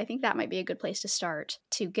 And I think that might be a good place to start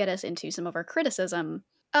to get us into some of our criticism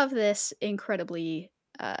of this incredibly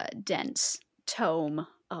dense tome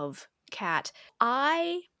of Cat.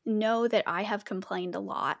 I know that I have complained a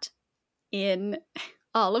lot in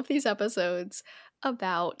all of these episodes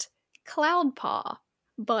about Cloudpaw,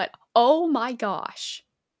 but oh my gosh,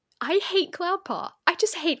 I hate Cloudpaw. I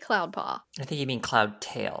just hate Cloudpaw. I think you mean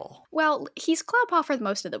Cloudtail. Well, he's Cloudpaw for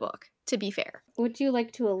most of the book, to be fair. Would you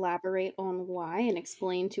like to elaborate on why and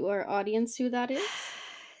explain to our audience who that is?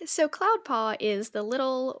 So Cloudpaw is the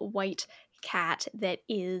little white cat that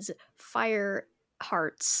is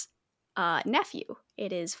Fireheart's nephew.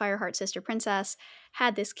 It is Fireheart's sister Princess,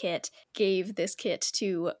 had this kit, gave this kit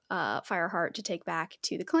to Fireheart to take back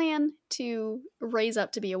to the clan to raise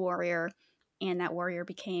up to be a warrior. And that warrior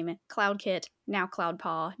became Cloudkit, now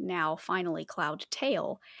Cloudpaw, now finally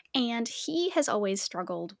Cloudtail. And he has always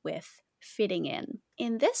struggled with fitting in.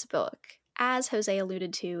 In this book, as Jose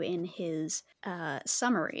alluded to in his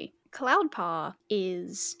summary, Cloudpaw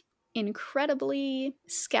is incredibly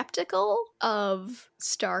skeptical of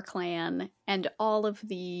StarClan and all of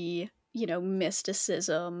the,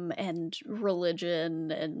 mysticism and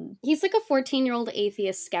religion, and he's like a 14-year-old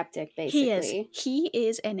atheist skeptic, basically. He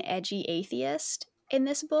is an edgy atheist in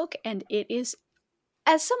this book, and it is,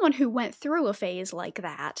 as someone who went through a phase like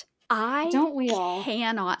that, Don't we all?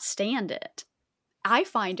 Cannot stand it. I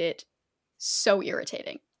find it so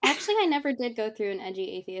irritating. Actually, I never did go through an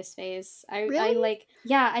edgy atheist phase. Really?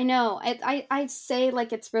 I know. I say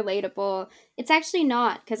like it's relatable. It's actually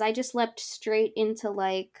not, because I just leapt straight into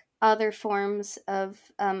like other forms of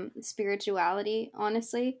spirituality,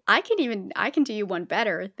 honestly. I can do you one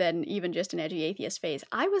better than even just an edgy atheist phase.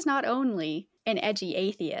 I was not only an edgy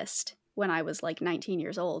atheist when I was like 19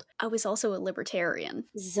 years old, I was also a libertarian.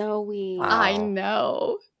 Zoe. Wow. I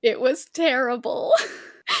know. It was terrible.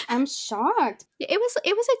 I'm shocked. It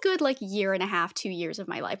was a good like year and a half, 2 years of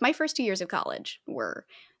my life. My first 2 years of college were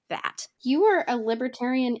that. You were a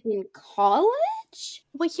libertarian in college?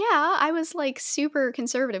 Well, yeah, I was like super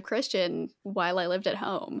conservative Christian while I lived at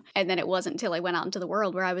home. And then it wasn't until I went out into the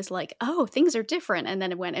world where I was like, oh, things are different. And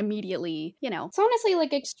then it went immediately, you know. It's honestly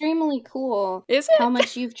like extremely cool. Is it? How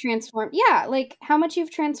much you've transformed. Yeah, like how much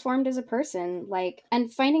you've transformed as a person. Like,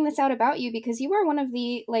 and finding this out about you because you are one of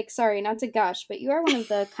the, like, sorry, not to gush, but you are one of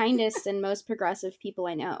the kindest and most progressive people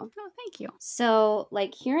I know. Oh, thank you. So,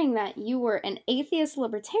 like, hearing that you were an atheist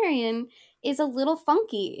libertarian is a little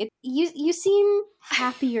funky. You seem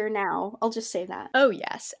happier now. I'll just say that. Oh,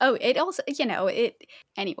 yes. Oh, it also, you know,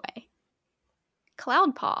 anyway.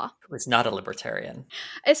 Cloudpaw was not a libertarian.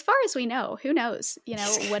 As far as we know, who knows? You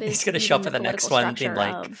know, what is he's going to show up for the next one being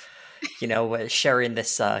like, you know, sharing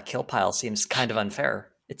this kill pile seems kind of unfair.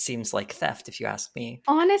 It seems like theft, if you ask me.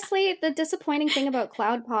 Honestly, the disappointing thing about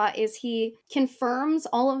Cloudpaw is he confirms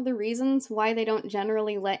all of the reasons why they don't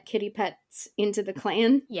generally let kitty pets into the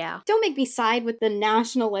clan. Yeah. Don't make me side with the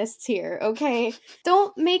nationalists here, okay?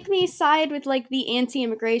 Don't make me side with, like, the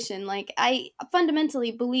anti-immigration. Like, I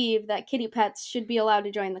fundamentally believe that kitty pets should be allowed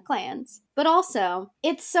to join the clans. But also,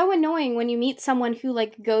 it's so annoying when you meet someone who,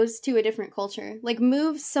 like, goes to a different culture. Like,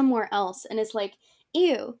 moves somewhere else and is like,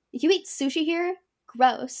 ew, you eat sushi here?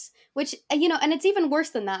 Gross. Which, you know, and it's even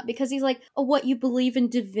worse than that because he's like, oh, what, you believe in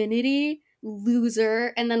divinity?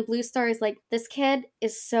 Loser. And then Blue Star is like, this kid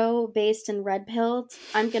is so based and red-pilled,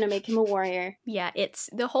 I'm gonna make him a warrior. Yeah, it's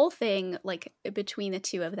the whole thing, like, between the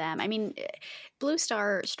two of them. I mean, Blue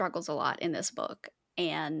Star struggles a lot in this book,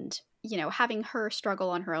 and, you know, having her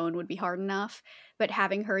struggle on her own would be hard enough, but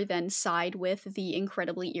having her then side with the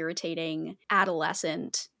incredibly irritating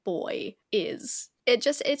adolescent boy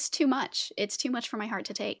it's too much. It's too much for my heart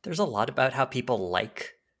to take. There's a lot about how people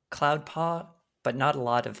like Cloudpaw, but not a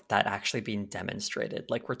lot of that actually being demonstrated.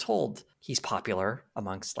 Like, we're told he's popular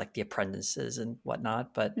amongst, like, the apprentices and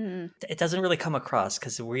whatnot, but it doesn't really come across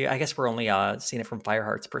because I guess we're only seeing it from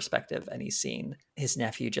Fireheart's perspective, and he's seen his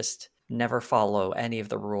nephew just never follow any of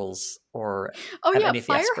the rules or have any of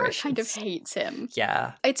the Fireheart kind of hates him.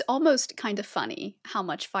 Yeah. It's almost kind of funny how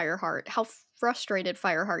frustrated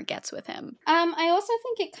Fireheart gets with him. I also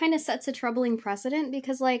think it kind of sets a troubling precedent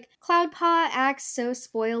because, like, Cloudpaw acts so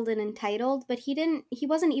spoiled and entitled, but he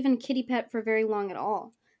wasn't even kitty pet for very long at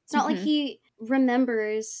all. It's not like he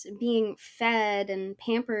remembers being fed and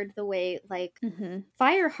pampered the way, like,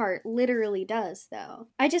 Fireheart literally does, though.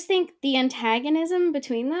 I just think the antagonism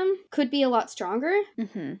between them could be a lot stronger.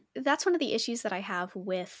 That's one of the issues that I have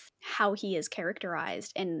with how he is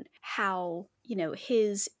characterized and how, you know,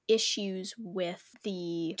 his issues with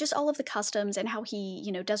just all of the customs and how he,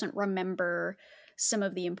 you know, doesn't remember some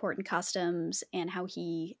of the important customs and how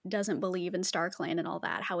he doesn't believe in StarClan and all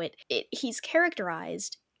that, how he's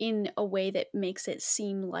characterized in a way that makes it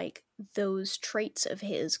seem like those traits of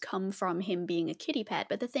his come from him being a kitty pet.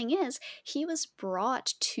 But the thing is, he was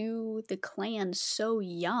brought to the clan so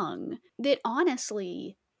young that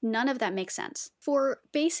honestly, none of that makes sense. For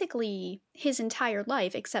basically his entire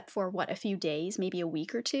life, except for, a few days, maybe a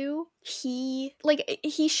week or two, he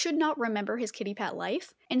should not remember his kitty pet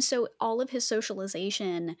life. And so all of his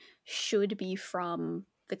socialization should be from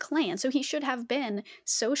the clan. So he should have been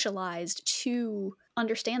socialized to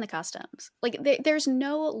understand the customs. Like, there's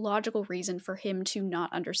no logical reason for him to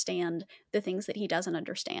not understand the things that he doesn't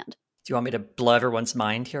understand. Do you want me to blow everyone's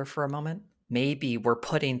mind here for a moment? Maybe we're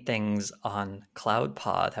putting things on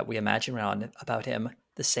Cloudpaw that we imagine about him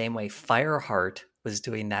the same way Fireheart was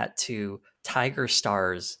doing that to Tiger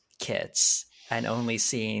Star's kits and only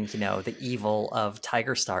seeing, you know, the evil of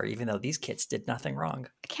Tiger Star, even though these kits did nothing wrong.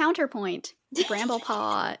 Counterpoint,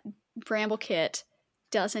 Bramblekit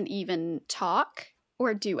doesn't even talk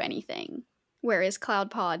or do anything, whereas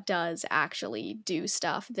Cloudpaw does actually do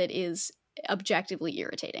stuff that is objectively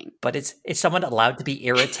irritating. But is someone allowed to be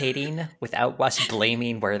irritating without us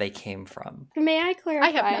blaming where they came from? May I clarify?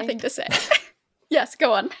 I have nothing to say. Yes,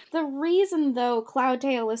 go on. The reason, though,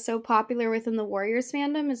 Cloudtail is so popular within the Warriors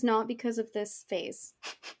fandom is not because of this phase.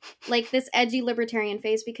 Like, this edgy libertarian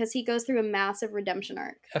phase, because he goes through a massive redemption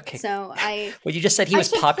arc. Okay. So Well, you just said he was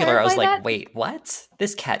popular. I was like, wait, what?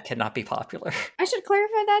 This cat cannot be popular. I should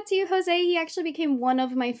clarify that to you, Jose. He actually became one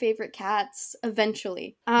of my favorite cats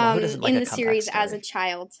eventually. Well, who doesn't like in a the comeback series story? as a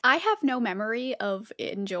child. I have no memory of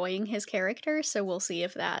enjoying his character, so we'll see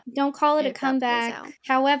if that... Don't call it a comeback.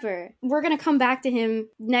 However, we're going to come back to him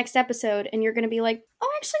next episode, and you're going to be like, oh,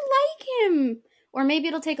 I actually like him. Or maybe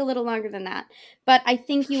it'll take a little longer than that. But I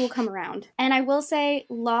think he will come around. And I will say,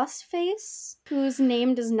 Lost Face, whose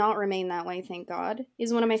name does not remain that way, thank God,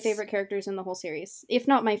 is one of my favorite characters in the whole series. If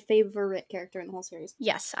not my favorite character in the whole series.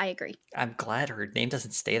 Yes, I agree. I'm glad her name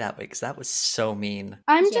doesn't stay that way, because that was so mean.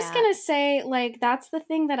 I'm just going to say, like, that's the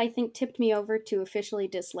thing that I think tipped me over to officially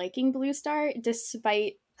disliking Bluestar,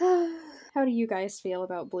 despite... How do you guys feel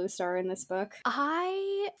about Bluestar in this book?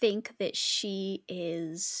 I think that she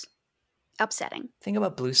is... upsetting. The thing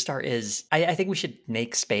about Bluestar is I think we should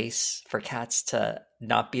make space for cats to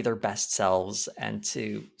not be their best selves and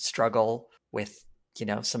to struggle with,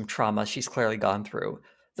 some trauma she's clearly gone through.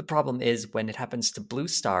 The problem is when it happens to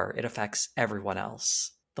Bluestar, it affects everyone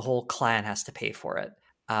else. The whole clan has to pay for it.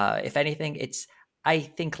 If anything, it's, I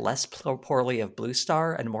think, less poorly of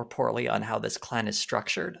Bluestar and more poorly on how this clan is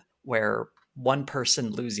structured, where one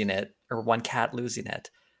person losing it or one cat losing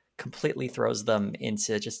it completely throws them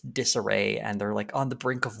into just disarray, and they're like on the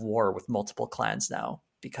brink of war with multiple clans now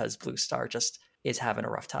because Bluestar just is having a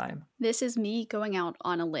rough time. This is me going out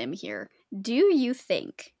on a limb here. Do you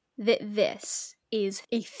think that this is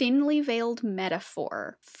a thinly veiled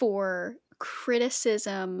metaphor for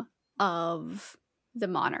criticism of the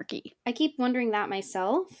monarchy? I keep wondering that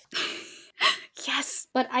myself. Yes.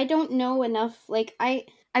 But I don't know enough. Like, I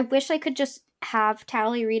wish I could just have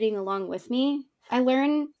Tally reading along with me. I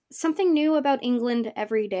learn something new about England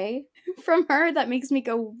every day from her that makes me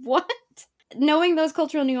go, what? Knowing those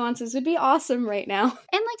cultural nuances would be awesome right now.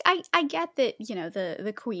 And, like, I get that,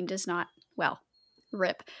 the queen does not, well,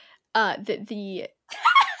 rip, the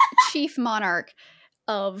chief monarch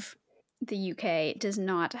of the UK does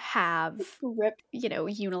not have, rip,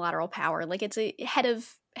 unilateral power. Like, it's a head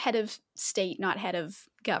of state, not head of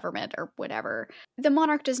government or whatever. The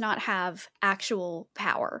monarch does not have actual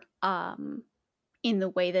power, in the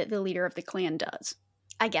way that the leader of the clan does.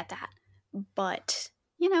 I get that. But,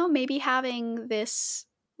 maybe having this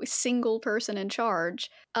single person in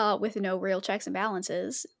charge with no real checks and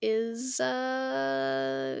balances is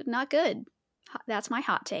not good. That's my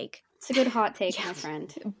hot take. It's a good hot take, my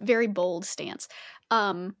friend. Very bold stance.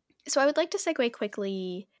 So I would like to segue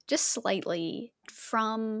quickly, just slightly,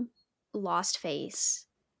 from Lost Face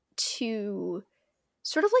to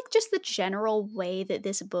sort of like just the general way that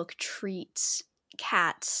this book treats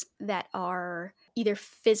cats that are either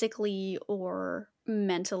physically or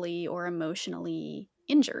mentally or emotionally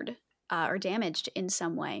injured or damaged in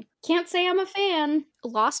some way. Can't say I'm a fan.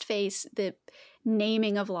 Lost Face, the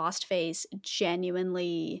naming of Lost Face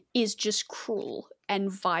genuinely is just cruel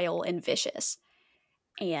and vile and vicious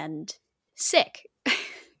and sick.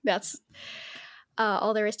 That's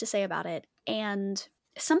all there is to say about it. And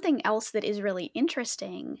something else that is really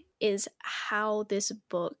interesting is how this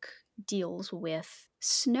book deals with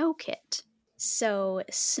Snowkit. So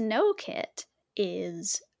Snowkit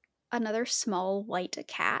is another small white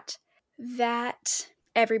cat that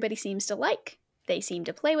everybody seems to like. They seem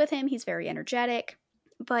to play with him. He's very energetic.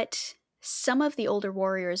 But some of the older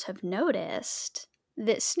warriors have noticed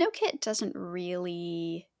that Snowkit doesn't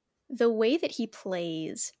really... the way that he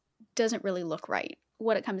plays doesn't really look right.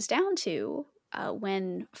 What it comes down to,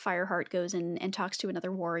 when Fireheart goes in and talks to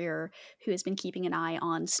another warrior who has been keeping an eye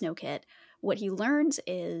on Snowkit, what he learns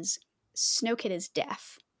is Snowkit is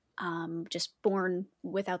deaf, just born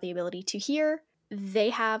without the ability to hear. They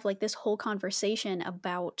have like this whole conversation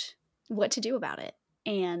about what to do about it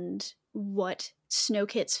and what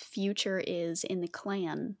Snowkit's future is in the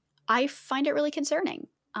clan. I find it really concerning.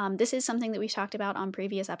 This is something that we've talked about on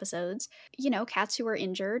previous episodes. Cats who are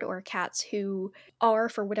injured or cats who are,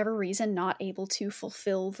 for whatever reason, not able to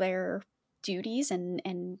fulfill their duties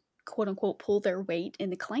and quote-unquote pull their weight in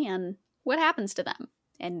the clan. What happens to them?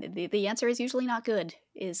 And the answer is usually not good,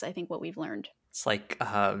 is I think what we've learned. It's like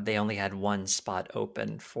they only had one spot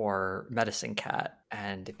open for Medicine Cat.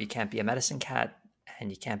 And if you can't be a Medicine Cat and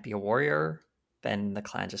you can't be a warrior, then the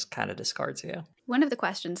clan just kind of discards you. One of the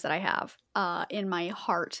questions that I have in my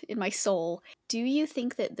heart, in my soul, do you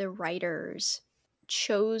think that the writers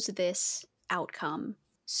chose this outcome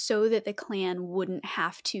so that the clan wouldn't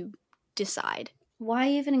have to decide? Why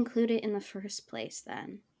even include it in the first place,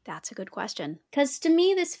 then? That's a good question. Because to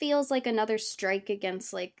me, this feels like another strike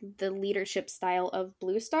against, like, the leadership style of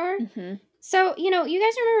Bluestar. Mm-hmm. So, you know, you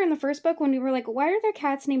guys remember in the first book when we were like, why are there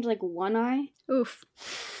cats named, like, One Eye? Oof.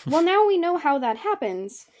 Well, now we know how that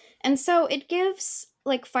happens. And so it gives,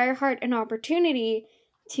 like, Fireheart an opportunity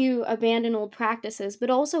to abandon old practices, but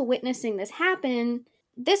also witnessing this happen.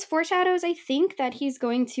 This foreshadows, I think, that he's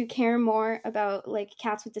going to care more about, like,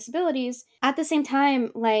 cats with disabilities. At the same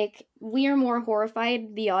time, like, we are more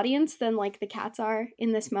horrified, the audience, than, like, the cats are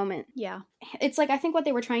in this moment. Yeah. It's like, I think what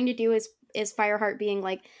they were trying to do is Fireheart being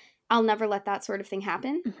like, I'll never let that sort of thing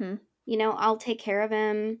happen. Mm-hmm. You know, I'll take care of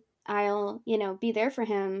him. I'll, you know, be there for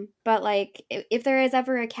him. But, like, if there is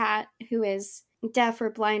ever a cat who is deaf or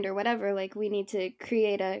blind or whatever, like, we need to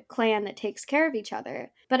create a clan that takes care of each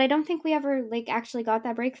other. But I don't think we ever, like, actually got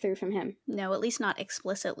that breakthrough from him. No, at least not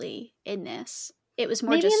explicitly in this. It was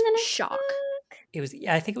more Maybe just in the next shock. book? It was,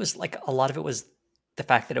 yeah, I think it was like a lot of it was the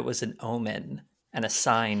fact that it was an omen and a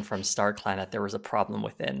sign from StarClan that there was a problem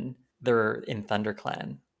in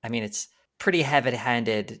ThunderClan. I mean, it's pretty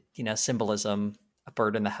heavy-handed, you know, symbolism. A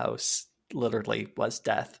bird in the house literally was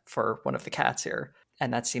death for one of the cats here.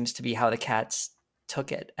 And that seems to be how the cats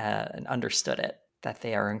took it and understood it, that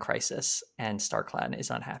they are in crisis and StarClan is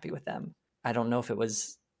unhappy with them. I don't know if it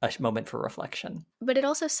was a moment for reflection. But it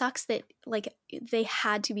also sucks that, like, they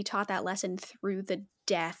had to be taught that lesson through the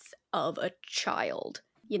death of a child.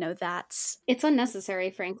 You know, it's unnecessary,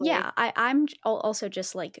 frankly. Yeah, I'm also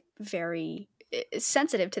just, like, very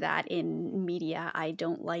sensitive to that in media. I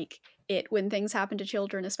don't like it when things happen to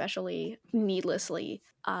children, especially needlessly.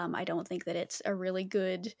 I don't think that it's a really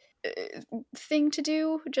good thing to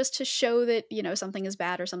do, just to show that, you know, something is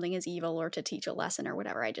bad or something is evil or to teach a lesson or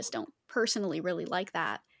whatever. I just don't personally really like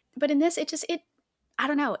that. But in this, I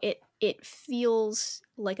don't know, it feels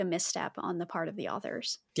like a misstep on the part of the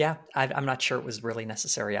authors. Yeah, I'm not sure it was really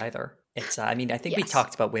necessary either. It's, I mean, I think we Yes.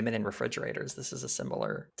 talked about women in refrigerators. This is a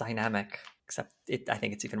similar dynamic, except I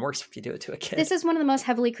think it's even worse if you do it to a kid. This is one of the most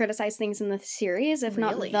heavily criticized things in the series, if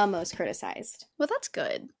Really? not the most criticized. Well, that's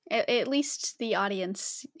good. At least the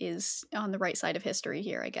audience is on the right side of history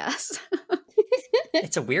here, I guess.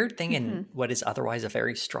 It's a weird thing in what is otherwise a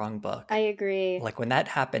very strong book. I agree. Like, when that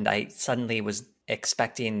happened, I suddenly was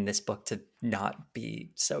expecting this book to not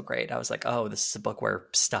be so great. I was like, oh, this is a book where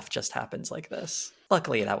stuff just happens like this.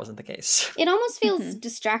 Luckily, that wasn't the case. It almost feels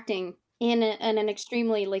distracting in an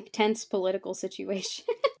extremely, like, tense political situation.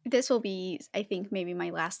 This will be, I think, maybe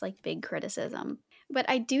my last, like, big criticism. But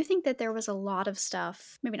I do think that there was a lot of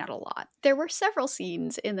stuff, maybe not a lot. There were several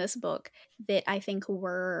scenes in this book that I think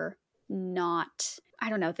were not, I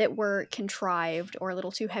don't know, that were contrived or a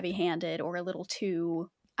little too heavy-handed or a little too,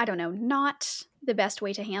 I don't know, not the best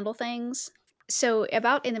way to handle things. So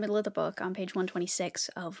about in the middle of the book, on page 126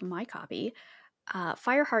 of my copy,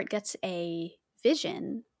 Fireheart gets a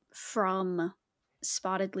vision from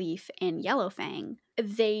Spotted Leaf and Yellowfang.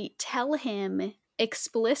 They tell him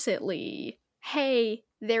explicitly, hey,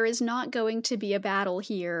 there is not going to be a battle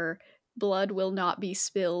here. Blood will not be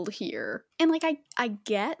spilled here. And, like, I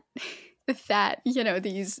get that, you know,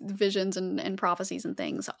 these visions and prophecies and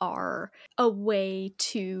things are a way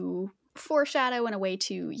to foreshadow and a way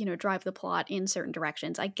to, you know, drive the plot in certain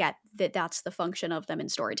directions. I get that that's the function of them in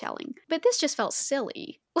storytelling. But this just felt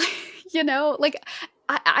silly. You know, like,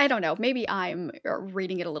 I don't know, maybe I'm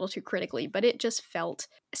reading it a little too critically, but it just felt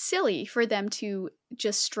silly for them to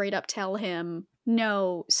just straight up tell him,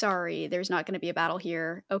 no, sorry, there's not going to be a battle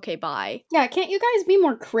here. Okay, bye. Yeah, can't you guys be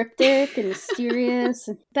more cryptic and mysterious?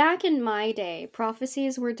 Back in my day,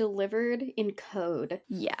 prophecies were delivered in code.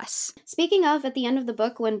 Yes. Speaking of, at the end of the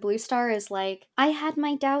book, when Bluestar is like, I had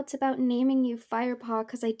my doubts about naming you Firepaw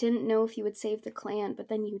because I didn't know if you would save the clan, but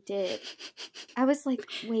then you did. I was like,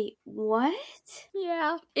 wait, what?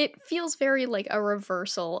 Yeah. It feels very like a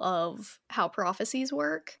reversal of how prophecies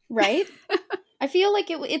work. Right? I feel like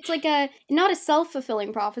it's like not a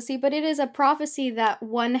self-fulfilling prophecy, but it is a prophecy that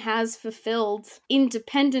one has fulfilled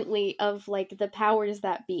independently of, like, the powers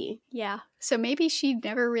that be. Yeah. So maybe she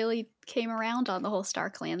never really came around on the whole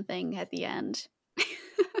StarClan thing at the end.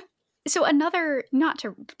 So another, not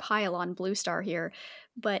to pile on Bluestar here,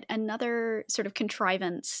 but another sort of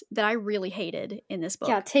contrivance that I really hated in this book.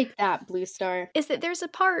 Yeah, take that, Bluestar. Is that there's a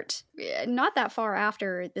part, not that far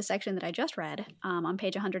after the section that I just read, on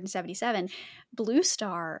page 177,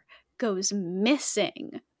 Bluestar goes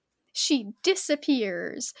missing. She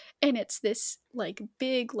disappears, and it's this, like,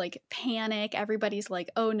 big, like, panic. Everybody's like,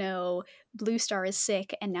 oh no, Bluestar is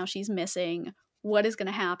sick, and now she's missing. What is going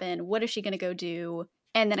to happen? What is she going to go do?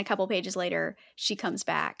 And then a couple pages later, she comes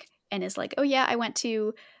back and is like, oh yeah, I went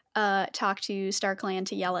to talk to StarClan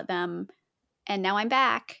to yell at them, and now I'm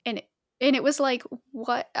back. And it was like,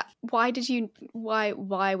 what? Why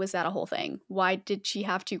was that a whole thing? Why did she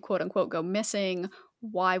have to quote unquote go missing?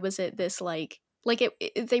 Why was it this like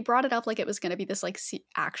they brought it up like it was going to be this like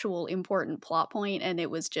actual important plot point, and it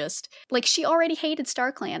was just like she already hated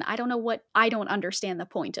StarClan. I don't understand the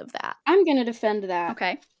point of that. I'm going to defend that.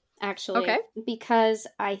 Okay. Actually, okay. Because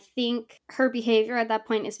I think her behavior at that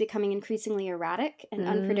point is becoming increasingly erratic and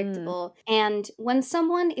unpredictable. And when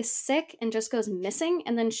someone is sick and just goes missing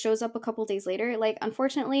and then shows up a couple days later, like,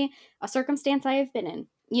 unfortunately, a circumstance I have been in.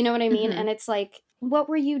 You know what I mean? And it's like, what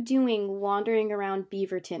were you doing wandering around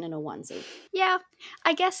Beaverton in a onesie? Yeah,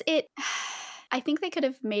 I guess I think they could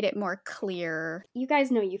have made it more clear. You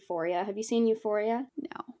guys know Euphoria. Have you seen Euphoria?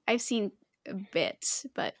 No. I've seen bits,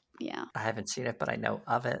 but yeah. I haven't seen it, but I know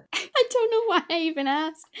of it. I don't know why I even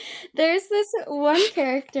asked. There's this one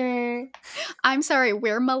character. I'm sorry,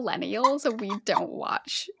 we're millennials and we don't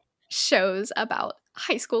watch shows about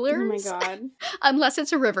high schoolers. Oh my god. Unless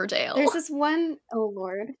it's Riverdale. There's this one, oh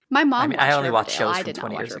lord. My mom I only watched shows I from did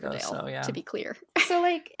 20 not years watch ago, Riverdale, so yeah. To be clear. So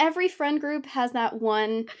like every friend group has that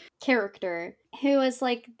one character who is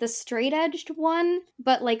like the straight-edged one,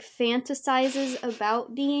 but like fantasizes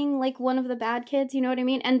about being like one of the bad kids, you know what I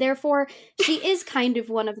mean? And therefore she is kind of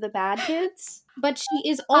one of the bad kids, but she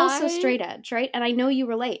is also straight edge, right? And I know you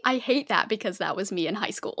relate. I hate that because that was me in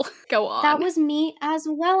high school. Go on. That was me as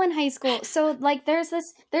well in high school. So like there's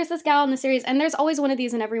this gal in the series, and there's always one of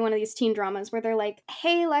these in every one of these teen dramas where they're like,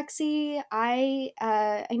 "Hey Lexi,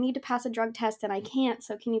 I need to pass a drug test and I can't,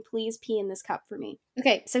 so can you please pee in this cup for me?"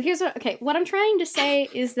 Okay, so what I'm trying to say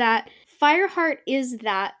is that Fireheart is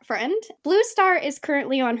that friend. Blue Star is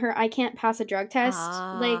currently on her I can't pass a drug test.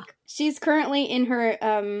 Like, she's currently in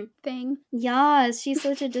her, thing. Yeah, she's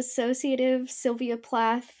such a dissociative Sylvia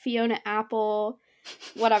Plath, Fiona Apple,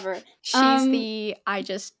 whatever. She's I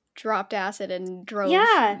just dropped acid and drove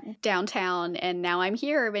downtown, and now I'm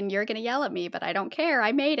here, and you're gonna yell at me, but I don't care.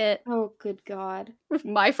 I made it. Oh, good God.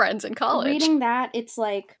 My friends in college. Reading that, it's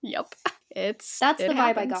like... Yep. That's the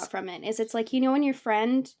vibe I got from it. It's like, you know when your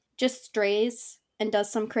friend just strays and does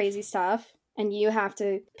some crazy stuff, and you have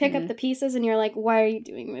to pick up the pieces, and you're like, why are you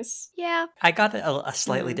doing this? Yeah. I got a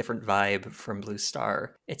slightly different vibe from Blue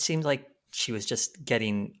Star. It seemed like she was just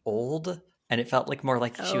getting old, and it felt like more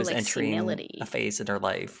like she was entering senility. A phase in her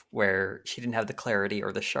life where she didn't have the clarity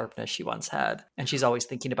or the sharpness she once had. And she's always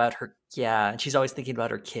thinking about her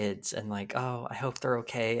kids, and like, oh, I hope they're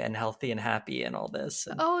okay and healthy and happy and all this.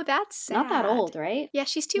 And that's sad. Not that old, right? Yeah,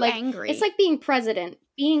 she's too angry. It's like being president.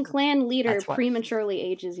 Being clan leader prematurely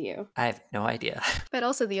ages you. I have no idea. But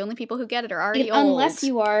also, the only people who get it are already old. Unless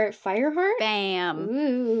you are Fireheart. Bam.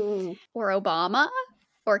 Ooh. Or Obama.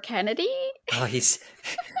 Or Kennedy? Oh, he's...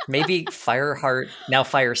 Maybe Fireheart, now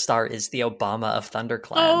Firestar, is the Obama of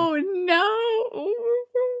ThunderClan. Oh, no!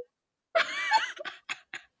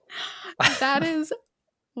 That is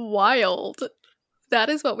wild. That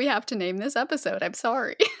is what we have to name this episode. I'm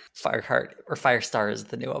sorry. Fireheart or Firestar is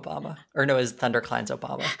the new Obama. Or no, is ThunderClan's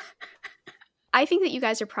Obama. I think that you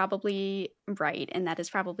guys are probably right, and that is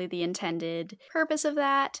probably the intended purpose of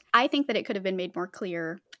that. I think that it could have been made more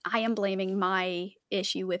clear. I am blaming my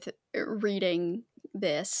issue with reading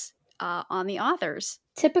this on the authors.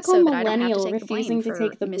 Typical millennial refusing to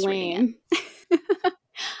take the blame.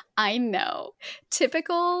 I know.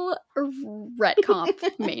 Typical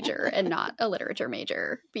retcomp major and not a literature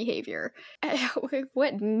major behavior.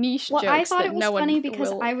 What niche jokes I thought it was no funny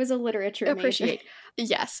because I was a literature appreciate.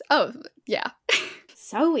 Major. Yes. Oh, yeah.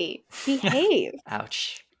 Zoe, behave.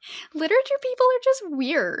 Ouch. Literature people are just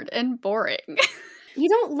weird and boring. You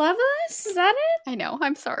don't love us? Is that it? I know.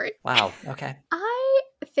 I'm sorry. Wow. Okay. I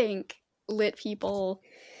think lit people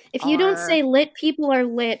If you don't say lit people are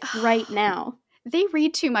lit right now. They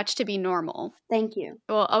read too much to be normal. Thank you.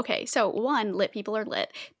 Well, okay. So 1, lit people are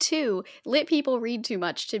lit. 2, lit people read too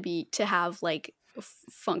much to have like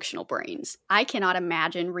functional brains. I cannot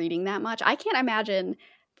imagine reading that much. I can't imagine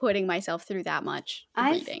putting myself through that much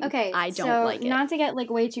reading. Okay. I don't like it. Not to get like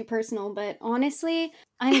way too personal, but honestly,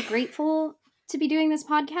 I'm grateful to be doing this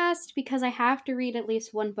podcast because I have to read at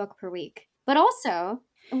least 1 book per week. But also,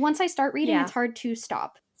 once I start reading, it's hard to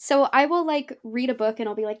stop. So I will like read a book and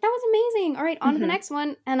I'll be like, that was amazing. All right, on to the next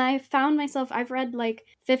one. And I found myself, I've read like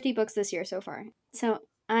 50 books this year so far. So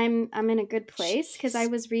I'm in a good place because I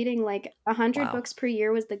was reading like 100 books per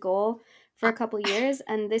year was the goal for a couple years.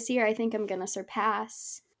 And this year I think I'm going to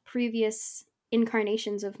surpass previous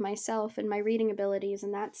incarnations of myself and my reading abilities.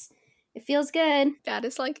 And it feels good. That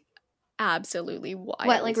is like absolutely wild.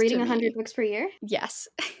 What, like reading 100 books per year? Yes.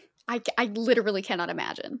 I literally cannot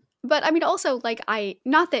imagine. But I mean, also, like,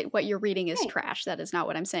 not that what you're reading is trash. That is not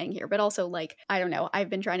what I'm saying here. But also, like, I don't know. I've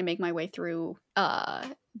been trying to make my way through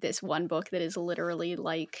this one book that is literally,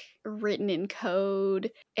 like, written in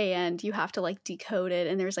code, and you have to, like, decode it.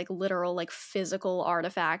 And there's, like, literal, like, physical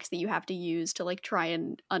artifacts that you have to use to, like, try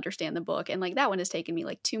and understand the book. And, like, that one has taken me,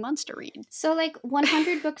 like, 2 months to read. So, like,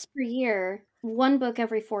 100 books per year, 1 book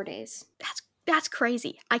every 4 days. That's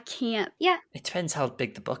crazy. I can't. Yeah. It depends how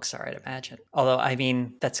big the books are, I'd imagine. Although, I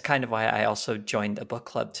mean, that's kind of why I also joined a book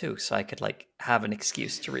club too, so I could like have an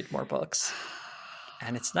excuse to read more books.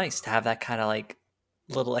 And it's nice to have that kind of like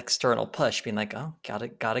little external push, being like, oh,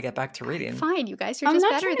 gotta get back to reading. Fine, you guys are just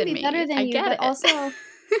better than me. I get it. Also,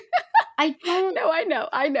 I don't. No, I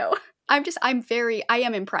know. I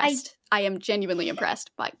am impressed. I am genuinely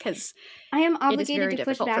impressed because I am obligated to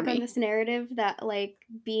push back on this narrative that like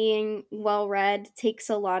being well read takes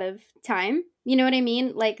a lot of time. You know what I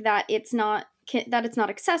mean? Like that it's not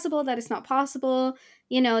accessible, that it's not possible,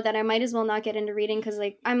 you know, that I might as well not get into reading because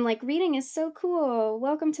like I'm like, reading is so cool.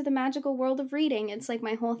 Welcome to the magical world of reading. It's like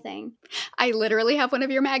my whole thing. I literally have one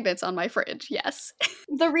of your magnets on my fridge. Yes.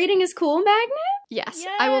 The reading is cool magnet? Yes.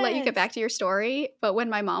 I will let you get back to your story. But when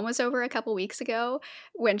my mom was over a couple weeks ago,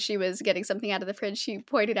 when she was getting something out of the fridge, she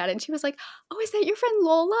pointed at it and she was like, oh, is that your friend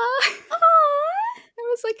Lola? Aww. I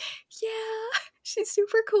was like, yeah, she's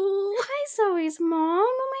super cool. Hi, Zoe's mom.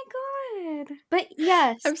 Oh my god. But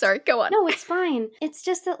yes. I'm sorry, go on. No, it's fine. It's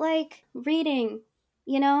just that, like, reading,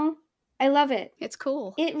 you know? I love it. It's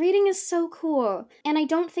cool. Reading is so cool. And I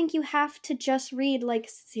don't think you have to just read, like,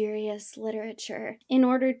 serious literature in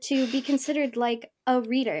order to be considered, like, a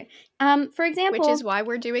reader. For example... Which is why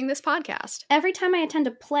we're doing this podcast. Every time I attend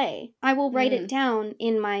a play, I will write it down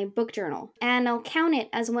in my book journal. And I'll count it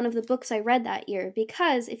as one of the books I read that year.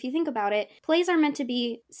 Because, if you think about it, plays are meant to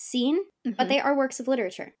be seen, but they are works of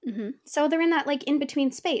literature. So they're in that, like,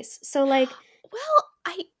 in-between space. So, like... Well...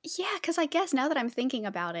 because I guess now that I'm thinking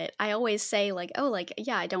about it, I always say like, oh, like,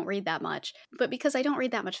 yeah, I don't read that much. But because I don't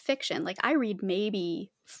read that much fiction, like I read maybe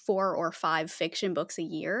 4 or 5 fiction books a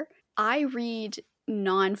year. I read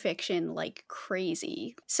nonfiction like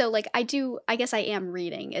crazy. So like I guess I am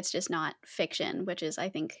reading. It's just not fiction, which is, I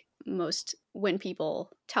think, most when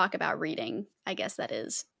people talk about reading, I guess that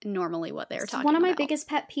is normally what they're talking about. One of my biggest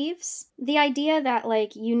pet peeves, the idea that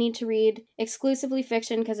like you need to read exclusively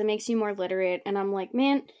fiction because it makes you more literate, and I'm like,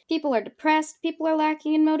 man, people are depressed, people are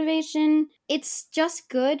lacking in motivation. It's just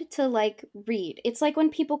good to like read. It's like when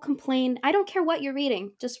people complain, I don't care what you're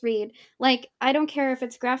reading, just read. Like I don't care if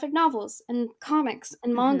it's graphic novels and comics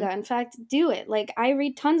and manga. In fact, do it. Like I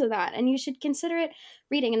read tons of that, and you should consider it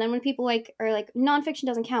reading. And then when people like are like, nonfiction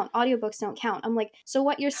doesn't count, audiobooks don't count, I'm like, so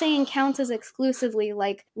what you're saying counts as exclusively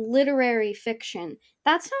like literary fiction.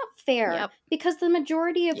 That's not fair, because the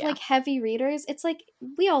majority of like heavy readers, it's like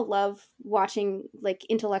we all love watching like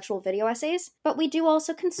intellectual video essays, but we do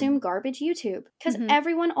also consume garbage YouTube, because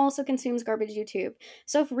everyone also consumes garbage YouTube.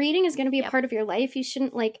 So if reading is going to be a part of your life, you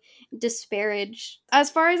shouldn't like disparage. As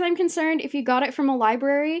far as I'm concerned, if you got it from a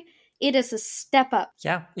library, it is a step up.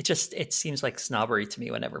 Yeah, it seems like snobbery to me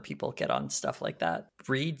whenever people get on stuff like that.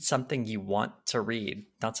 Read something you want to read,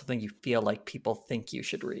 not something you feel like people think you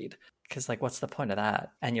should read. Because, like, what's the point of that?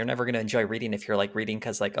 And you're never going to enjoy reading if you're, like, reading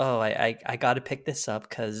because, like, oh, I got to pick this up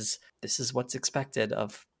because this is what's expected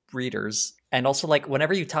of readers. And also, like,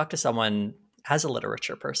 whenever you talk to someone as a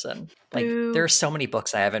literature person, like, there are so many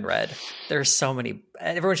books I haven't read. There's so many.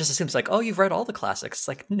 Everyone just assumes, like, oh, you've read all the classics. It's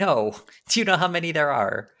like, no. Do you know how many there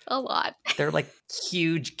are? A lot. They're, like,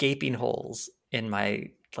 huge gaping holes in my,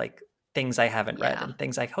 like, things I haven't read and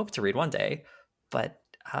things I hope to read one day. But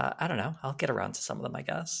I don't know. I'll get around to some of them, I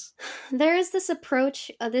guess. There is this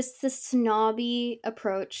approach, this snobby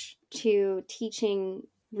approach to teaching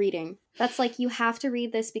reading. That's like, you have to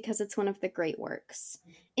read this because it's one of the great works.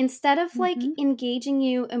 Instead of like engaging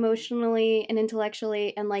you emotionally and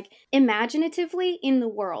intellectually and like imaginatively in the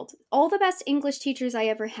world. All the best English teachers I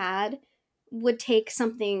ever had would take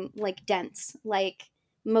something like dense, like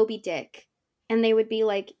Moby Dick, and they would be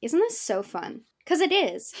like, isn't this so fun? Because it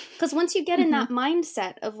is. Because once you get in that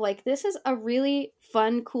mindset of like, this is a really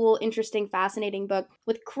fun, cool, interesting, fascinating book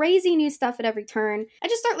with crazy new stuff at every turn, I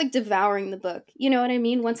just start like devouring the book. You know what I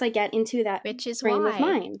mean? Once I get into that frame of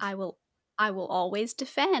mind. I will always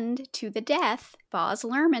defend to the death Baz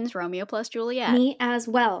Luhrmann's Romeo plus Juliet. Me as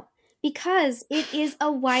well. Because it is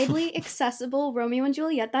a widely accessible Romeo and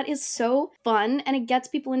Juliet that is so fun, and it gets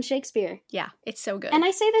people in Shakespeare. Yeah, it's so good. And I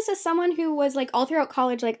say this as someone who was like all throughout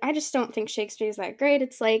college, like, I just don't think Shakespeare's that great.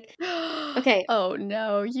 It's like, okay. Oh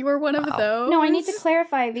no, you were one of those? No, I need to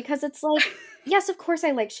clarify, because it's like, yes, of course I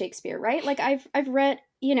like Shakespeare, right? Like I've read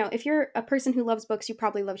you know, if you're a person who loves books, you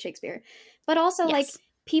probably love Shakespeare. But also, like,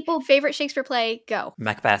 people... Favorite Shakespeare play? Go.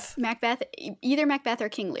 Macbeth. Either Macbeth or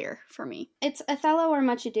King Lear for me. It's Othello or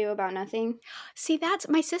Much Ado About Nothing. See, that's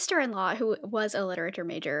my sister-in-law, who was a literature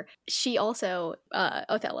major. She also,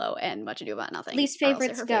 Othello and Much Ado About Nothing. Least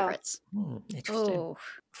favorites, go. Favorites. Interesting. Oh,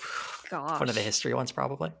 gosh. One of the history ones,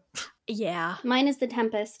 probably. Yeah. Mine is The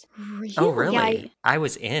Tempest. Really? Oh, really? Yeah, I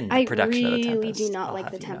was in the production of The Tempest. I really do not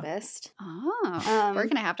like The Tempest. Oh, we're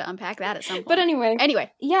going to have to unpack that at some point. But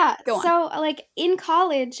anyway. Yeah, go on. So, like, in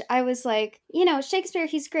college, I was like, you know, Shakespeare,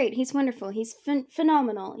 he's great. He's wonderful. He's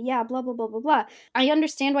phenomenal. Yeah, blah, blah, blah, blah, blah. I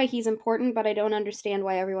understand why he's important, but I don't understand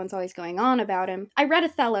why everyone's always going on about him. I read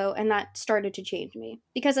Othello, and that started to change me.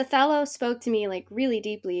 Because Othello spoke to me, like, really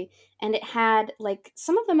deeply, and it had, like,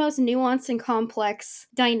 some of the most nuanced and complex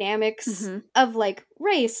dynamics of, like,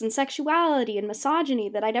 race and sexuality and misogyny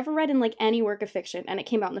that I'd ever read in, like, any work of fiction, and it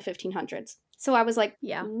came out in the 1500s. So I was like,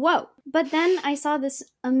 whoa. But then I saw this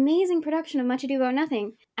amazing production of Much Ado About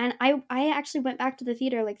Nothing, and I actually went back to the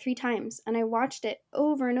theater, like, 3 times, and I watched it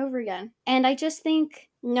over and over again. And I just think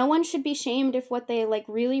no one should be shamed if what they, like,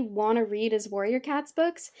 really want to read is Warrior Cats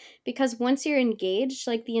books, because once you're engaged,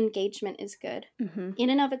 like, the engagement is good. In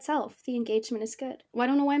and of itself, the engagement is good. Well, I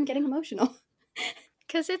don't know why I'm getting emotional.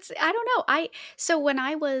 Because I don't know. So when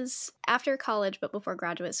I was after college, but before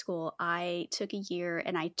graduate school, I took a year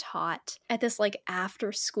and I taught at this, like,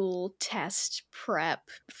 after school test prep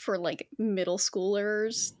for, like, middle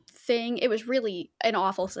schoolers thing. It was really an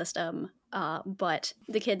awful system. But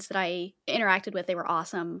the kids that I interacted with, they were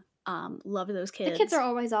awesome. Loved those kids. The kids are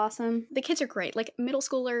always awesome. The kids are great. Like, middle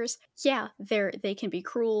schoolers, yeah, they can be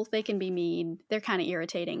cruel, they can be mean, they're kind of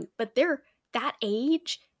irritating, but that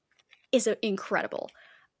age is incredible.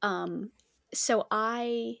 So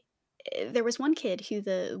there was one kid who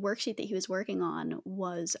the worksheet that he was working on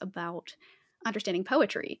was about understanding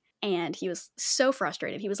poetry, and he was so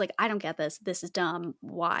frustrated. He was like, I don't get this. This is dumb.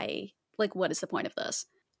 Why? Like, what is the point of this?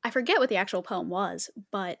 I forget what the actual poem was,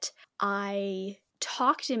 but I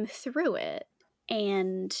talked him through it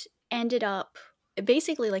and ended up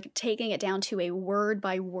basically, like, taking it down to a word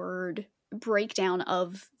by word breakdown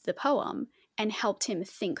of the poem and helped him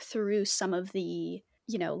think through some of the,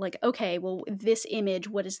 you know, like, okay, well, this image,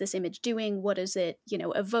 what is this image doing? What does it, you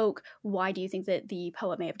know, evoke? Why do you think that the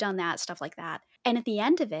poet may have done that? Stuff like that. And at the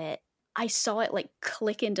end of it, I saw it, like,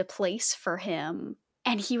 click into place for him.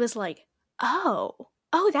 And he was like, oh,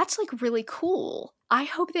 that's, like, really cool. I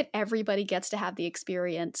hope that everybody gets to have the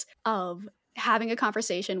experience of having a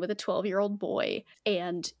conversation with a 12-year-old boy,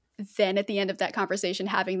 and then at the end of that conversation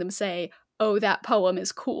having them say, oh, that poem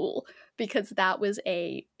is cool, because that was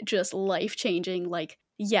a just life-changing, like,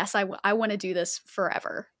 yes, I want to do this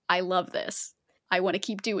forever. I love this. I want to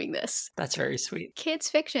keep doing this. That's very sweet. Kids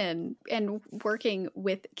fiction and working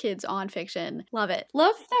with kids on fiction. Love it.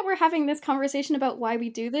 Love that we're having this conversation about why we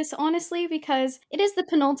do this, honestly, because it is the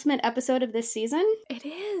penultimate episode of this season. It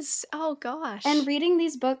is. Oh, gosh. And reading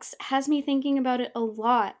these books has me thinking about it a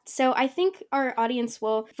lot. So I think our audience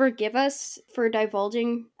will forgive us for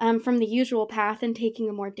divulging from the usual path and taking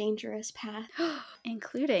a more dangerous path.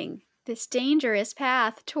 Including this dangerous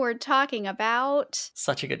path toward talking about...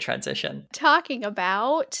 Such a good transition. Talking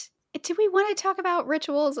about... Do we want to talk about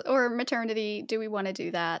rituals or maternity? Do we want to do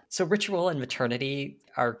that? So ritual and maternity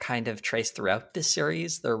are kind of traced throughout this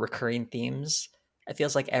series. They're recurring themes. It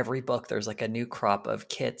feels like every book there's, like, a new crop of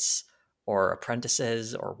kits or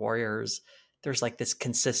apprentices or warriors. There's, like, this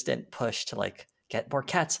consistent push to, like, get more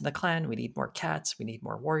cats in the clan. We need more cats. We need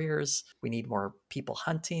more warriors. We need more people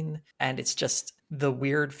hunting. And it's just the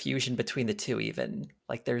weird fusion between the two even.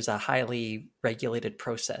 Like, there's a highly regulated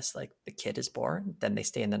process. Like, the kid is born, then they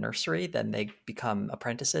stay in the nursery, then they become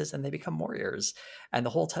apprentices, and they become warriors. And the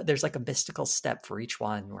whole time there's, like, a mystical step for each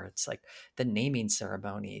one where it's like the naming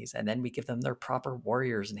ceremonies, and then we give them their proper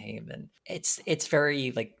warrior's name. And it's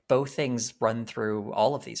very, like, both things run through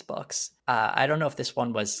all of these books. I don't know if this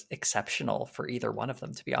one was exceptional for either one of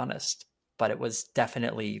them, to be honest. But it was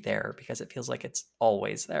definitely there because it feels like it's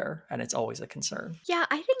always there and it's always a concern. Yeah,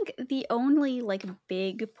 I think the only, like,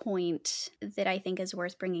 big point that I think is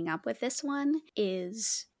worth bringing up with this one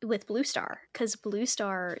is with Blue Star, because Blue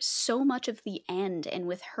Star, so much of the end, and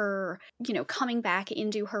with her, you know, coming back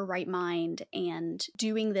into her right mind and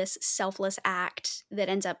doing this selfless act that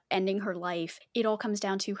ends up ending her life, it all comes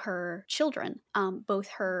down to her children, both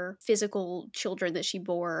her physical children that she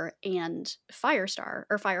bore and Firestar,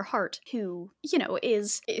 or Fireheart, who, you know,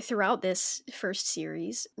 is throughout this first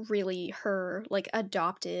series really her, like,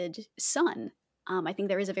 adopted son. I think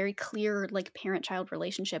there is a very clear, like, parent-child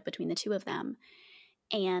relationship between the two of them.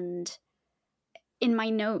 And in my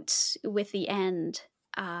notes with the end,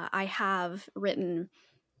 I have written,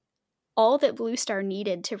 all that Bluestar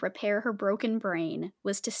needed to repair her broken brain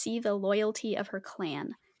was to see the loyalty of her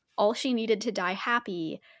clan. All she needed to die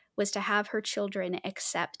happy was to have her children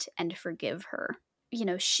accept and forgive her. You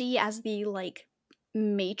know, she as the, like,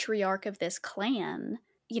 matriarch of this clan,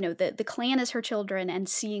 you know, the clan is her children, and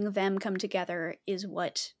seeing them come together is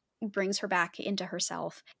what brings her back into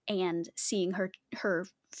herself, and seeing her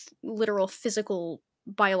literal physical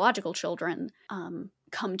biological children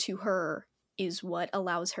come to her is what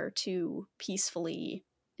allows her to peacefully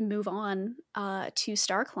move on to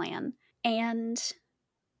StarClan. And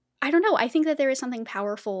I don't know, I think that there is something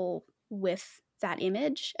powerful with that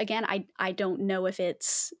image. Again, I don't know if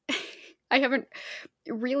it's I haven't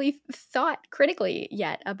really thought critically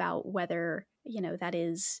yet about whether, you know, that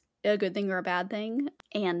is a good thing or a bad thing.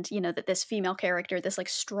 And, you know, that this female character, this, like,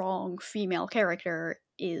 strong female character,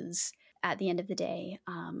 is, at the end of the day,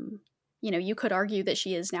 you know, you could argue that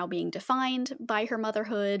she is now being defined by her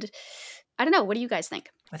motherhood. I don't know. What do you guys think?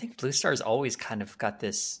 I think Bluestar's always kind of got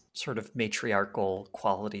this sort of matriarchal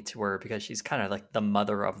quality to her, because she's kind of like the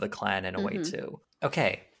mother of the clan in a way too.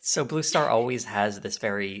 Okay, so Bluestar always has this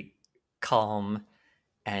very calm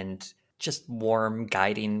and just warm,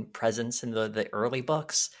 guiding presence in the early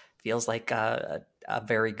books. Feels like a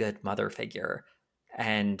very good mother figure.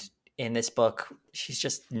 And in this book, she's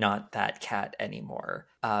just not that cat anymore.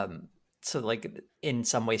 So, like, in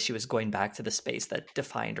some ways, she was going back to the space that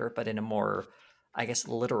defined her, but in a more, I guess,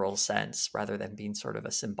 literal sense, rather than being sort of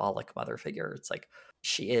a symbolic mother figure. It's like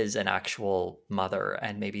she is an actual mother,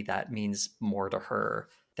 and maybe that means more to her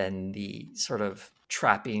than the sort of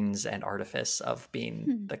trappings and artifice of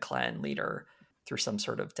being the clan leader through some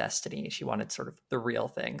sort of destiny. She wanted sort of the real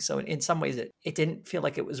thing. So in some ways, it didn't feel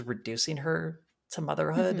like it was reducing her to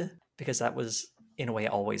motherhood, because that was, in a way,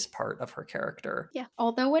 always part of her character. Yeah.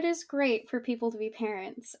 Although it is great for people to be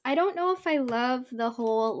parents, I don't know if I love the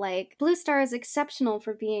whole, like, Bluestar is exceptional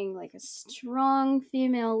for being, like, a strong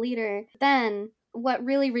female leader. Then what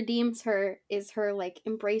really redeems her is her, like,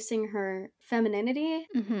 embracing her femininity.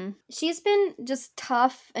 She's been just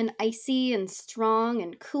tough and icy and strong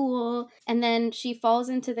and cool, and then she falls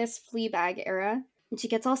into this Fleabag era, and she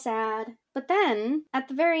gets all sad. But then, at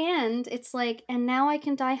the very end, it's like, and now I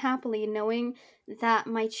can die happily knowing that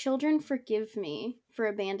my children forgive me for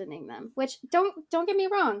abandoning them. Which, don't get me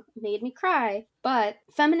wrong, made me cry. But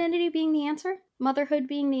femininity being the answer, motherhood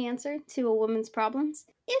being the answer to a woman's problems,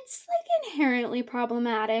 it's, like, inherently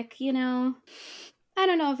problematic, you know? I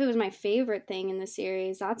don't know if it was my favorite thing in the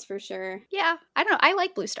series, that's for sure. Yeah, I don't know. I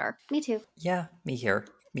like Bluestar. Me too. Yeah, me here.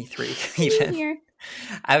 Me three, even. Me here.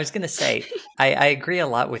 I was going to say, I agree a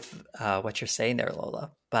lot with what you're saying there,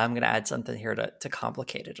 Lola, but I'm going to add something here to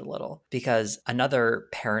complicate it a little, because another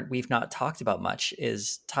parent we've not talked about much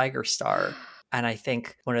is Tigerstar. And I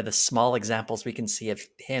think one of the small examples we can see of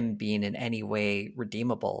him being in any way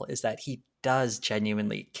redeemable is that he does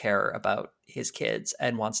genuinely care about his kids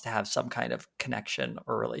and wants to have some kind of connection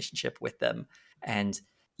or relationship with them. And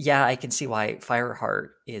yeah, I can see why Fireheart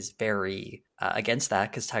is very against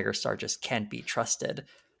that, because Tigerstar just can't be trusted.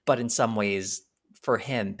 But in some ways, for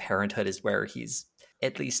him, parenthood is where he's,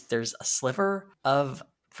 at least there's a sliver of,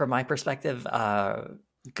 from my perspective,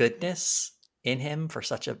 goodness in him for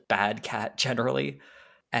such a bad cat generally.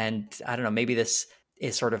 And I don't know, maybe this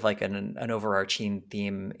is sort of like an overarching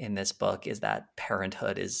theme in this book, is that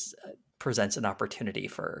parenthood presents an opportunity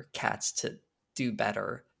for cats to do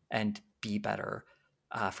better and be better.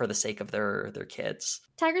 For the sake of their kids.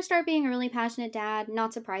 Tigerstar being a really passionate dad,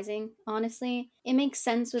 not surprising, honestly. It makes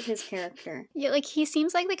sense with his character. Yeah, like, he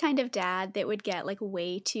seems like the kind of dad that would get, like,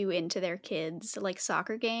 way too into their kids', like,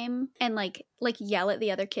 soccer game and, like yell at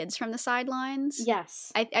the other kids from the sidelines.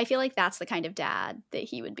 Yes. I feel like that's the kind of dad that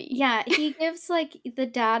he would be. Yeah, he gives, like, the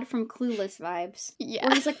dad from Clueless vibes. Yeah.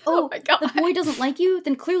 Where he's like, oh my God, the boy doesn't like you?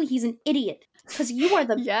 Then clearly he's an idiot. Because you are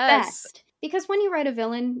the best. Because when you write a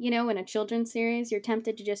villain, you know, in a children's series, you're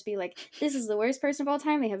tempted to just be like, this is the worst person of all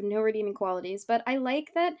time. They have no redeeming qualities. But I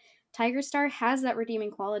like that Tigerstar has that redeeming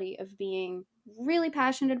quality of being really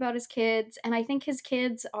passionate about his kids. And I think his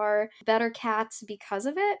kids are better cats because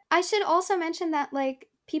of it. I should also mention that, like,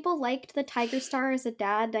 people liked the Tigerstar as a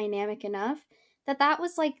dad dynamic enough that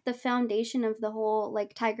was, like, the foundation of the whole,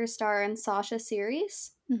 like, Tigerstar and Sasha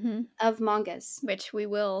series of mangas. Which we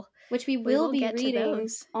will be reading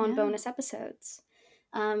on bonus episodes.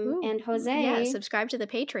 And Jose... Yeah, subscribe to the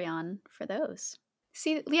Patreon for those.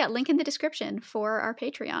 See, yeah, link in the description for our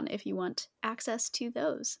Patreon if you want access to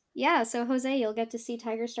those. Yeah, so Jose, you'll get to see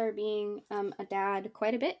Tigerstar being a dad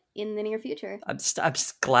quite a bit in the near future. I'm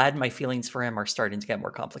just glad my feelings for him are starting to get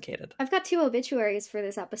more complicated. I've got 2 obituaries for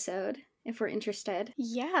this episode, if we're interested.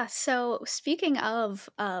 Yeah, so speaking of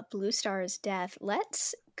Bluestar's death,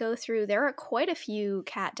 let's go through. There are quite a few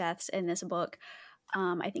cat deaths in this book.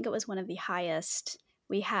 I think it was one of the highest.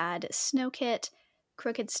 We had Snowkit,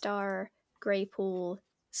 Crooked Star, Greypool,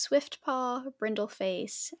 Swiftpaw,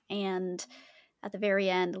 Brindleface, and at the very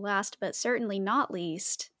end, last but certainly not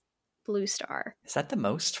least, Bluestar. Is that the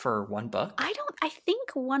most for one book? I think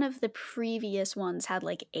one of the previous ones had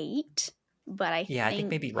like 8, but I think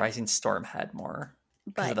maybe Rising Storm had more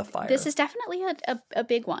because of the fire. This is definitely a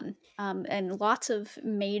big one, and lots of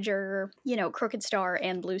major, Crooked Star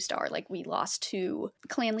and Bluestar. Like, we lost 2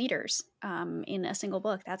 clan leaders in a single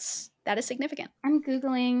book. That is significant. I'm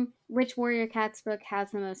Googling which Warrior Cats book has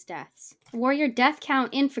the most deaths. Warrior death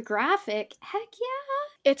count infographic? Heck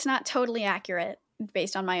yeah! It's not totally accurate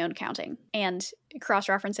based on my own counting and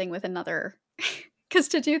cross-referencing with another. Because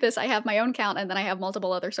to do this, I have my own count and then I have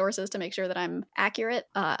multiple other sources to make sure that I'm accurate.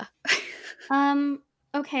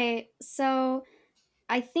 Okay, so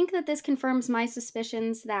I think that this confirms my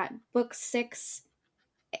suspicions that Book 6,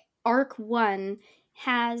 Arc 1,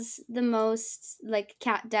 has the most,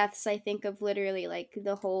 cat deaths, I think, of literally,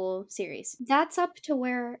 the whole series. That's up to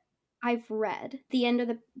where I've read. The end of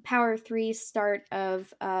the Power 3, start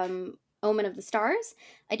of Omen of the Stars.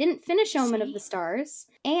 I didn't finish Omen of the Stars,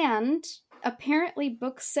 and apparently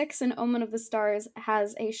Book 6 in Omen of the Stars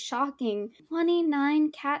has a shocking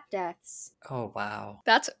 29 cat deaths. Oh, wow.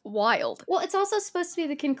 That's wild. Well, it's also supposed to be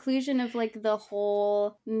the conclusion of, the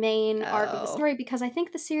whole main arc of the story, because I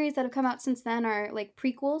think the series that have come out since then are,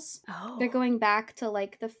 prequels. Oh. They're going back to,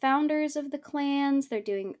 the founders of the clans. They're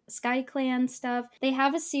doing Sky Clan stuff. They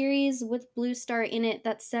have a series with Bluestar in it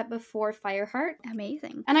that's set before Fireheart.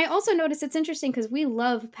 Amazing. And I also noticed it's interesting because we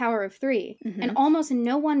love Power of 3, and almost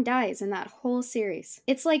no one dies in that whole series.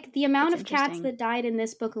 It's like the amount of cats that died in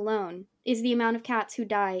this book alone is the amount of cats who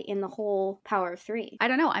die in the whole Power of 3. I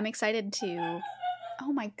don't know. I'm excited to...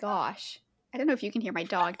 Oh my gosh. I don't know if you can hear my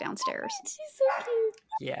dog downstairs. She's so cute.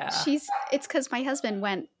 Yeah. It's because my husband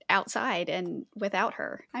went outside and without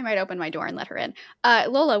her. I might open my door and let her in.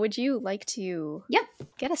 Lola, would you like to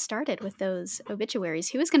get us started with those obituaries?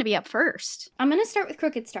 Who is going to be up first? I'm going to start with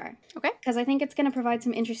Crooked Star. Okay. Because I think it's going to provide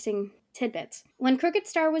some interesting tidbits. When Crooked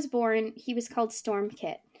Star was born, he was called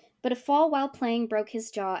Stormkit, but a fall while playing broke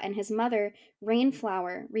his jaw and his mother,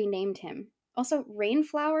 Rainflower, renamed him. Also,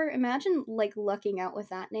 Rainflower, imagine lucking out with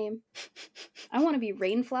that name. I want to be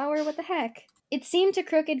Rainflower, what the heck? It seemed to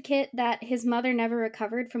Crooked Kit that his mother never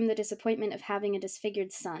recovered from the disappointment of having a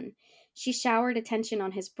disfigured son. She showered attention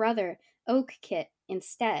on his brother, Oak Kit,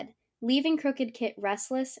 instead, leaving Crooked Kit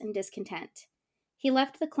restless and discontent. He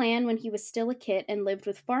left the clan when he was still a kit and lived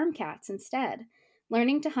with farm cats instead,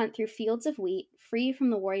 learning to hunt through fields of wheat, free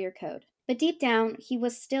from the warrior code. But deep down, he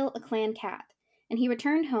was still a clan cat, and he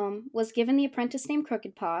returned home, was given the apprentice name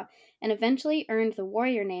Crooked Paw, and eventually earned the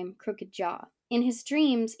warrior name Crooked Jaw. In his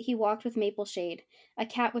dreams, he walked with Mapleshade, a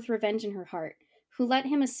cat with revenge in her heart, who let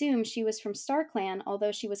him assume she was from StarClan,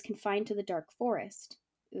 although she was confined to the Dark Forest.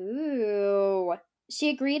 Ooh. She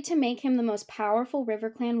agreed to make him the most powerful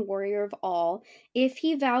RiverClan warrior of all if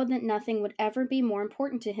he vowed that nothing would ever be more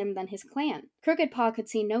important to him than his clan. Crooked Paw could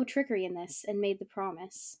see no trickery in this and made the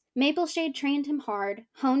promise. Mapleshade trained him hard,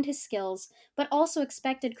 honed his skills, but also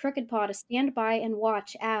expected Crooked Paw to stand by and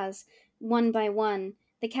watch as, one by one,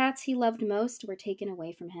 the cats he loved most were taken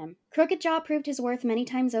away from him. Crooked Jaw proved his worth many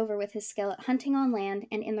times over with his skill at hunting on land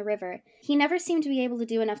and in the river. He never seemed to be able to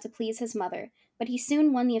do enough to please his mother, but he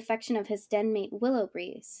soon won the affection of his den mate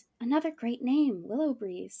Willowbreeze. Another great name,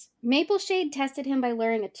 Willowbreeze. Mapleshade tested him by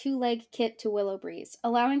luring a 2-leg kit to Willowbreeze,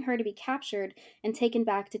 allowing her to be captured and taken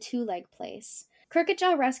back to 2-leg place. Crooked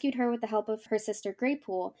Jaw rescued her with the help of her sister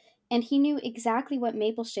Greypool, and he knew exactly what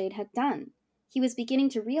Mapleshade had done. He was beginning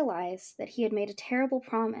to realize that he had made a terrible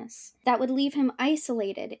promise that would leave him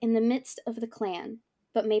isolated in the midst of the clan,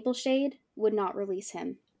 but Mapleshade would not release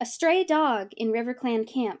him. A stray dog in RiverClan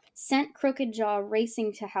camp sent Crooked Jaw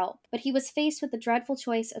racing to help, but he was faced with the dreadful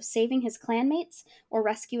choice of saving his clanmates or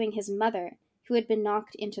rescuing his mother, who had been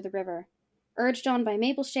knocked into the river. Urged on by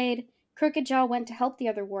Mapleshade, Crooked Jaw went to help the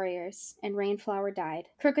other warriors, and Rainflower died.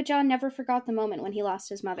 Crooked Jaw never forgot the moment when he lost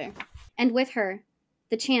his mother, and with her,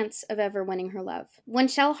 the chance of ever winning her love. When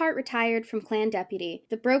Shellheart retired from clan deputy,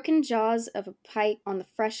 the broken jaws of a pike on the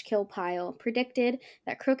fresh kill pile predicted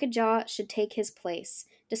that Crooked Jaw should take his place,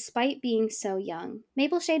 despite being so young.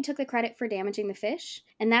 Mapleshade took the credit for damaging the fish,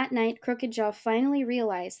 and that night Crooked Jaw finally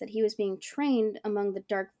realized that he was being trained among the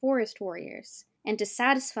Dark Forest warriors, and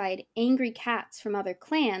dissatisfied, angry cats from other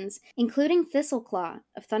clans, including Thistleclaw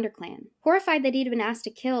of ThunderClan. Horrified that he'd been asked to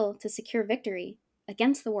kill to secure victory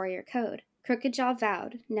against the warrior code, Crooked Jaw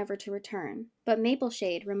vowed never to return, but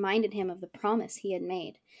Mapleshade reminded him of the promise he had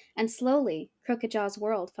made, and slowly Crooked Jaw's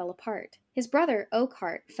world fell apart. His brother,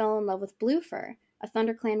 Oakheart, fell in love with Bluefur, a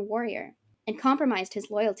ThunderClan warrior, and compromised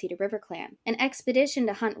his loyalty to RiverClan. An expedition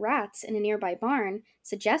to hunt rats in a nearby barn,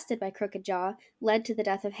 suggested by Crooked Jaw, led to the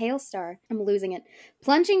death of Hailstar. I'm losing it.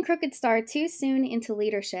 Plunging Crooked Star too soon into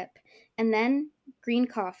leadership, and then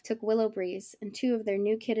Greencough took Willowbreeze and 2 of their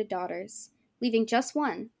new-kitted daughters, leaving just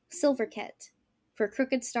one, Silverkit, for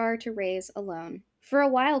Crooked Star to raise alone. For a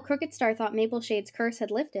while, Crooked Star thought Mapleshade's curse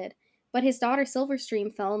had lifted, but his daughter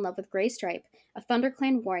Silverstream fell in love with Greystripe, a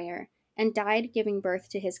ThunderClan warrior, and died giving birth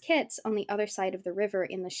to his kits on the other side of the river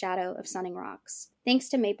in the shadow of Sunning Rocks. Thanks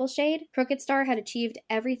to Mapleshade, Crooked Star had achieved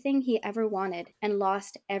everything he ever wanted and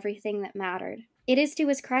lost everything that mattered. It is to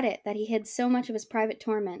his credit that he hid so much of his private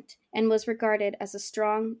torment and was regarded as a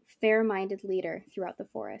strong, fair-minded leader throughout the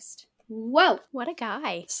forest. Whoa! What a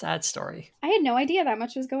guy. Sad story. I had no idea that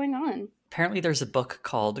much was going on. Apparently there's a book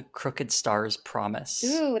called Crooked Star's Promise.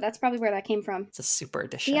 Ooh, that's probably where that came from. It's a super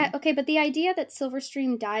edition. Yeah, okay, but the idea that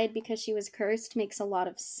Silverstream died because she was cursed makes a lot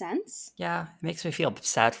of sense. Yeah, it makes me feel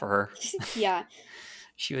sad for her. Yeah.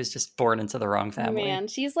 She was just born into the wrong family. Man,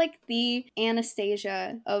 she's like the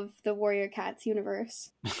Anastasia of the Warrior Cats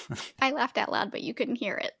universe. I laughed out loud, but you couldn't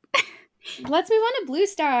hear it. Let's move on to Blue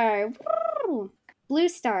Star. Woo! Blue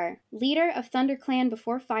Star, leader of ThunderClan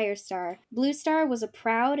before Firestar. Blue Star was a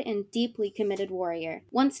proud and deeply committed warrior.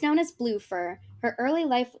 Once known as Bluefur, her early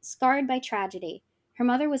life was scarred by tragedy. Her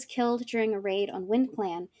mother was killed during a raid on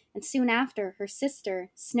WindClan, and soon after, her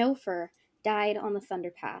sister, Snowfur, died on the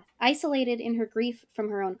Thunderpath. Isolated in her grief from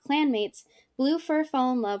her own clanmates, Bluefur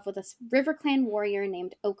fell in love with a RiverClan warrior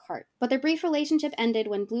named Oakheart. But their brief relationship ended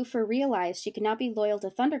when Bluefur realized she could not be loyal to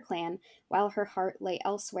ThunderClan while her heart lay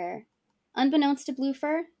elsewhere. Unbeknownst to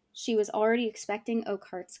Bluefur, she was already expecting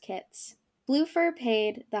Oakheart's kits. Bluefur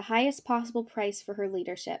paid the highest possible price for her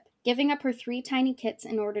leadership, giving up her 3 tiny kits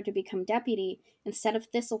in order to become deputy instead of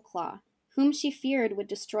Thistleclaw, whom she feared would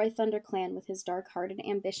destroy ThunderClan with his dark-hearted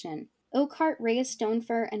ambition. Oakheart raised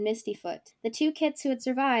Stonefur and Mistyfoot, the 2 kits who had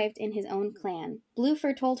survived in his own clan.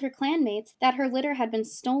 Bluefur told her clanmates that her litter had been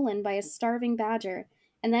stolen by a starving badger,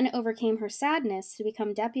 and then overcame her sadness to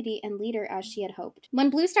become deputy and leader as she had hoped.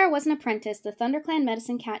 When Bluestar was an apprentice, the ThunderClan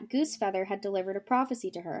medicine cat Goosefeather had delivered a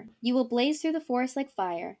prophecy to her. You will blaze through the forest like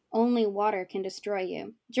fire. Only water can destroy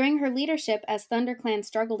you. During her leadership, as ThunderClan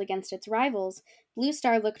struggled against its rivals,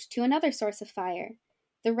 Bluestar looked to another source of fire,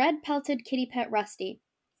 the red-pelted kitty pet Rusty,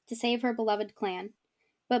 to save her beloved clan.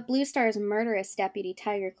 But Bluestar's murderous deputy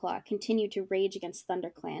Tigerclaw continued to rage against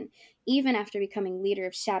ThunderClan, even after becoming leader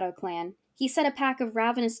of ShadowClan. He set a pack of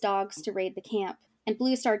ravenous dogs to raid the camp, and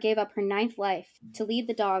Bluestar gave up her 9th life to lead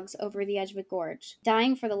the dogs over the edge of a gorge,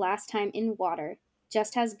 dying for the last time in water,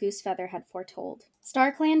 just as Goosefeather had foretold.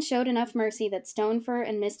 StarClan showed enough mercy that Stonefur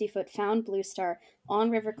and Mistyfoot found Bluestar on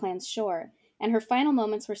RiverClan's shore, and her final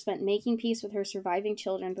moments were spent making peace with her surviving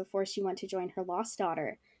children before she went to join her lost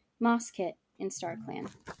daughter, Mosskit, in StarClan.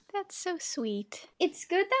 That's so sweet. It's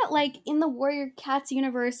good that, like, in the Warrior Cats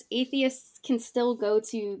universe, atheists can still go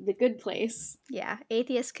to the good place. Yeah,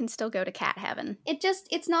 atheists can still go to cat heaven.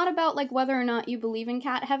 It's not about, like, whether or not you believe in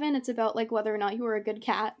cat heaven, it's about, like, whether or not you are a good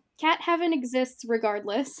cat. Cat heaven exists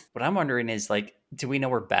regardless. What I'm wondering is, like, do we know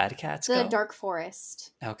where bad cats go? The Dark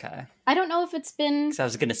Forest. Okay. I don't know if it's been... Because I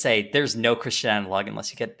was going to say, there's no Christian analog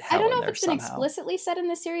unless you get hell in there somehow. I don't know if it's been explicitly said in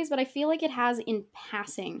this series, but I feel like it has in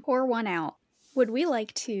passing. Pour one out. Would we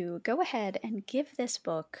like to go ahead and give this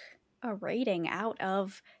book a rating out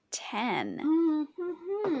of 10?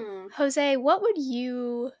 Mm-hmm. Jose, what would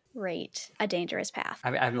you rate A Dangerous Path?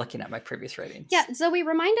 I'm looking at my previous ratings. Yeah, Zoe,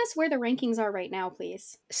 remind us where the rankings are right now,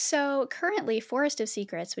 please. So currently, Forest of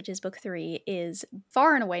Secrets, which is book 3, is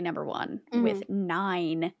far and away number 1 with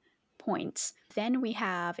 9 points. Then we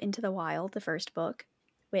have Into the Wild, the first book,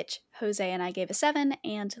 which Jose and I gave a 7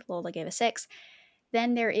 and Lola gave a 6.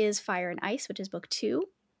 Then there is Fire and Ice, which is book 2,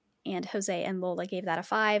 and Jose and Lola gave that a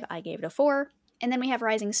 5. I gave it a 4. And then we have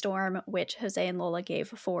Rising Storm, which Jose and Lola gave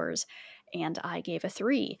 4s, and I gave a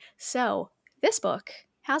 3. So this book,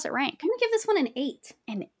 how's it rank? I'm going to give this one an 8.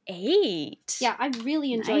 An 8? Yeah, I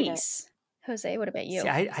really enjoyed it. Jose, what about you? See,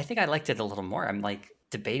 I think I liked it a little more. I'm like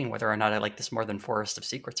debating whether or not I like this more than Forest of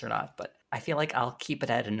Secrets or not, but I feel like I'll keep it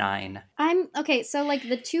at a 9. Okay, so like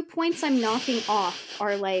the 2 points I'm knocking off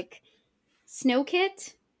are like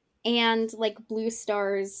Snowkit and like Blue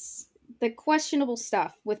Star's, the questionable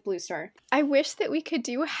stuff with Blue Star. I wish that we could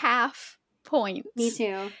do half points. Me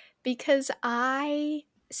too. Because I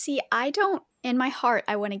don't, in my heart,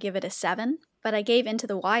 I want to give it a 7, but I gave Into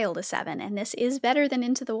the Wild a 7, and this is better than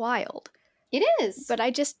Into the Wild. It is. But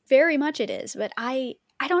I just, very much it is. But I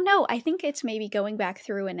don't know. I think it's maybe going back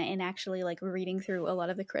through and actually like reading through a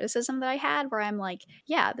lot of the criticism that I had where I'm like,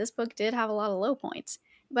 yeah, this book did have a lot of low points.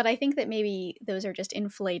 But I think that maybe those are just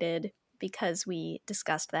inflated because we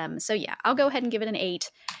discussed them. So yeah, I'll go ahead and give it an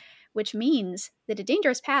 8, which means that A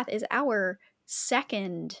Dangerous Path is our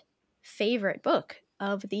second favorite book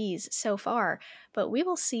of these so far. But we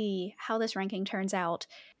will see how this ranking turns out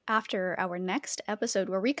after our next episode,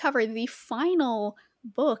 where we cover the final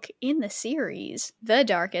book in the series, The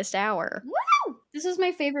Darkest Hour. Woo! This was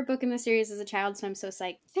my favorite book in the series as a child, so I'm so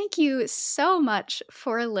psyched. Thank you so much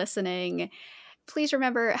for listening. Please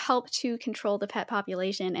remember, help to control the pet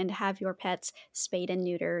population and have your pets spayed and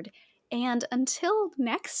neutered. And until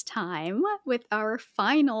next time, with our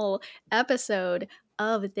final episode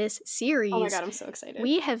of this series. Oh my god, I'm so excited.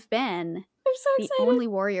 We have been the Only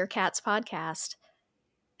Warrior Cats podcast.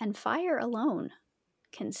 And fire alone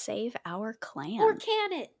can save our clan. Or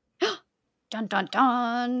can it? Dun dun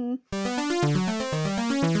dun!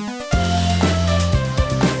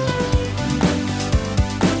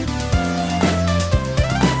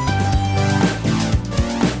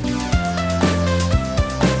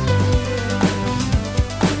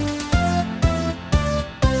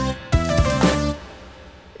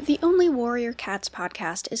 The Only Warrior Cats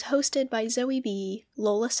podcast is hosted by Zoe B.,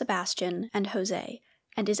 Lola Sebastian, and Jose,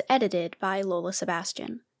 and is edited by Lola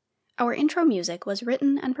Sebastian. Our intro music was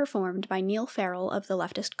written and performed by Neil Farrell of The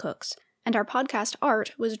Leftist Cooks, and our podcast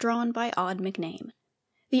art was drawn by Odd McName.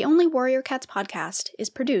 The Only Warrior Cats podcast is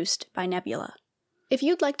produced by Nebula. If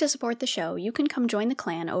you'd like to support the show, you can come join the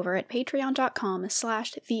clan over at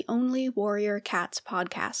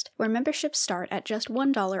patreon.com/TheOnlyWarriorCatsPodcast, where memberships start at just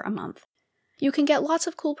 $1 a month. You can get lots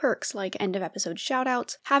of cool perks like end-of-episode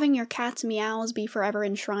shoutouts, having your cat's meows be forever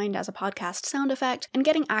enshrined as a podcast sound effect, and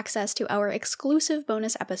getting access to our exclusive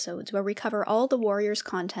bonus episodes where we cover all the Warriors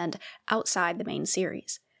content outside the main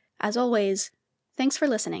series. As always, thanks for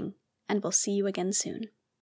listening, and we'll see you again soon.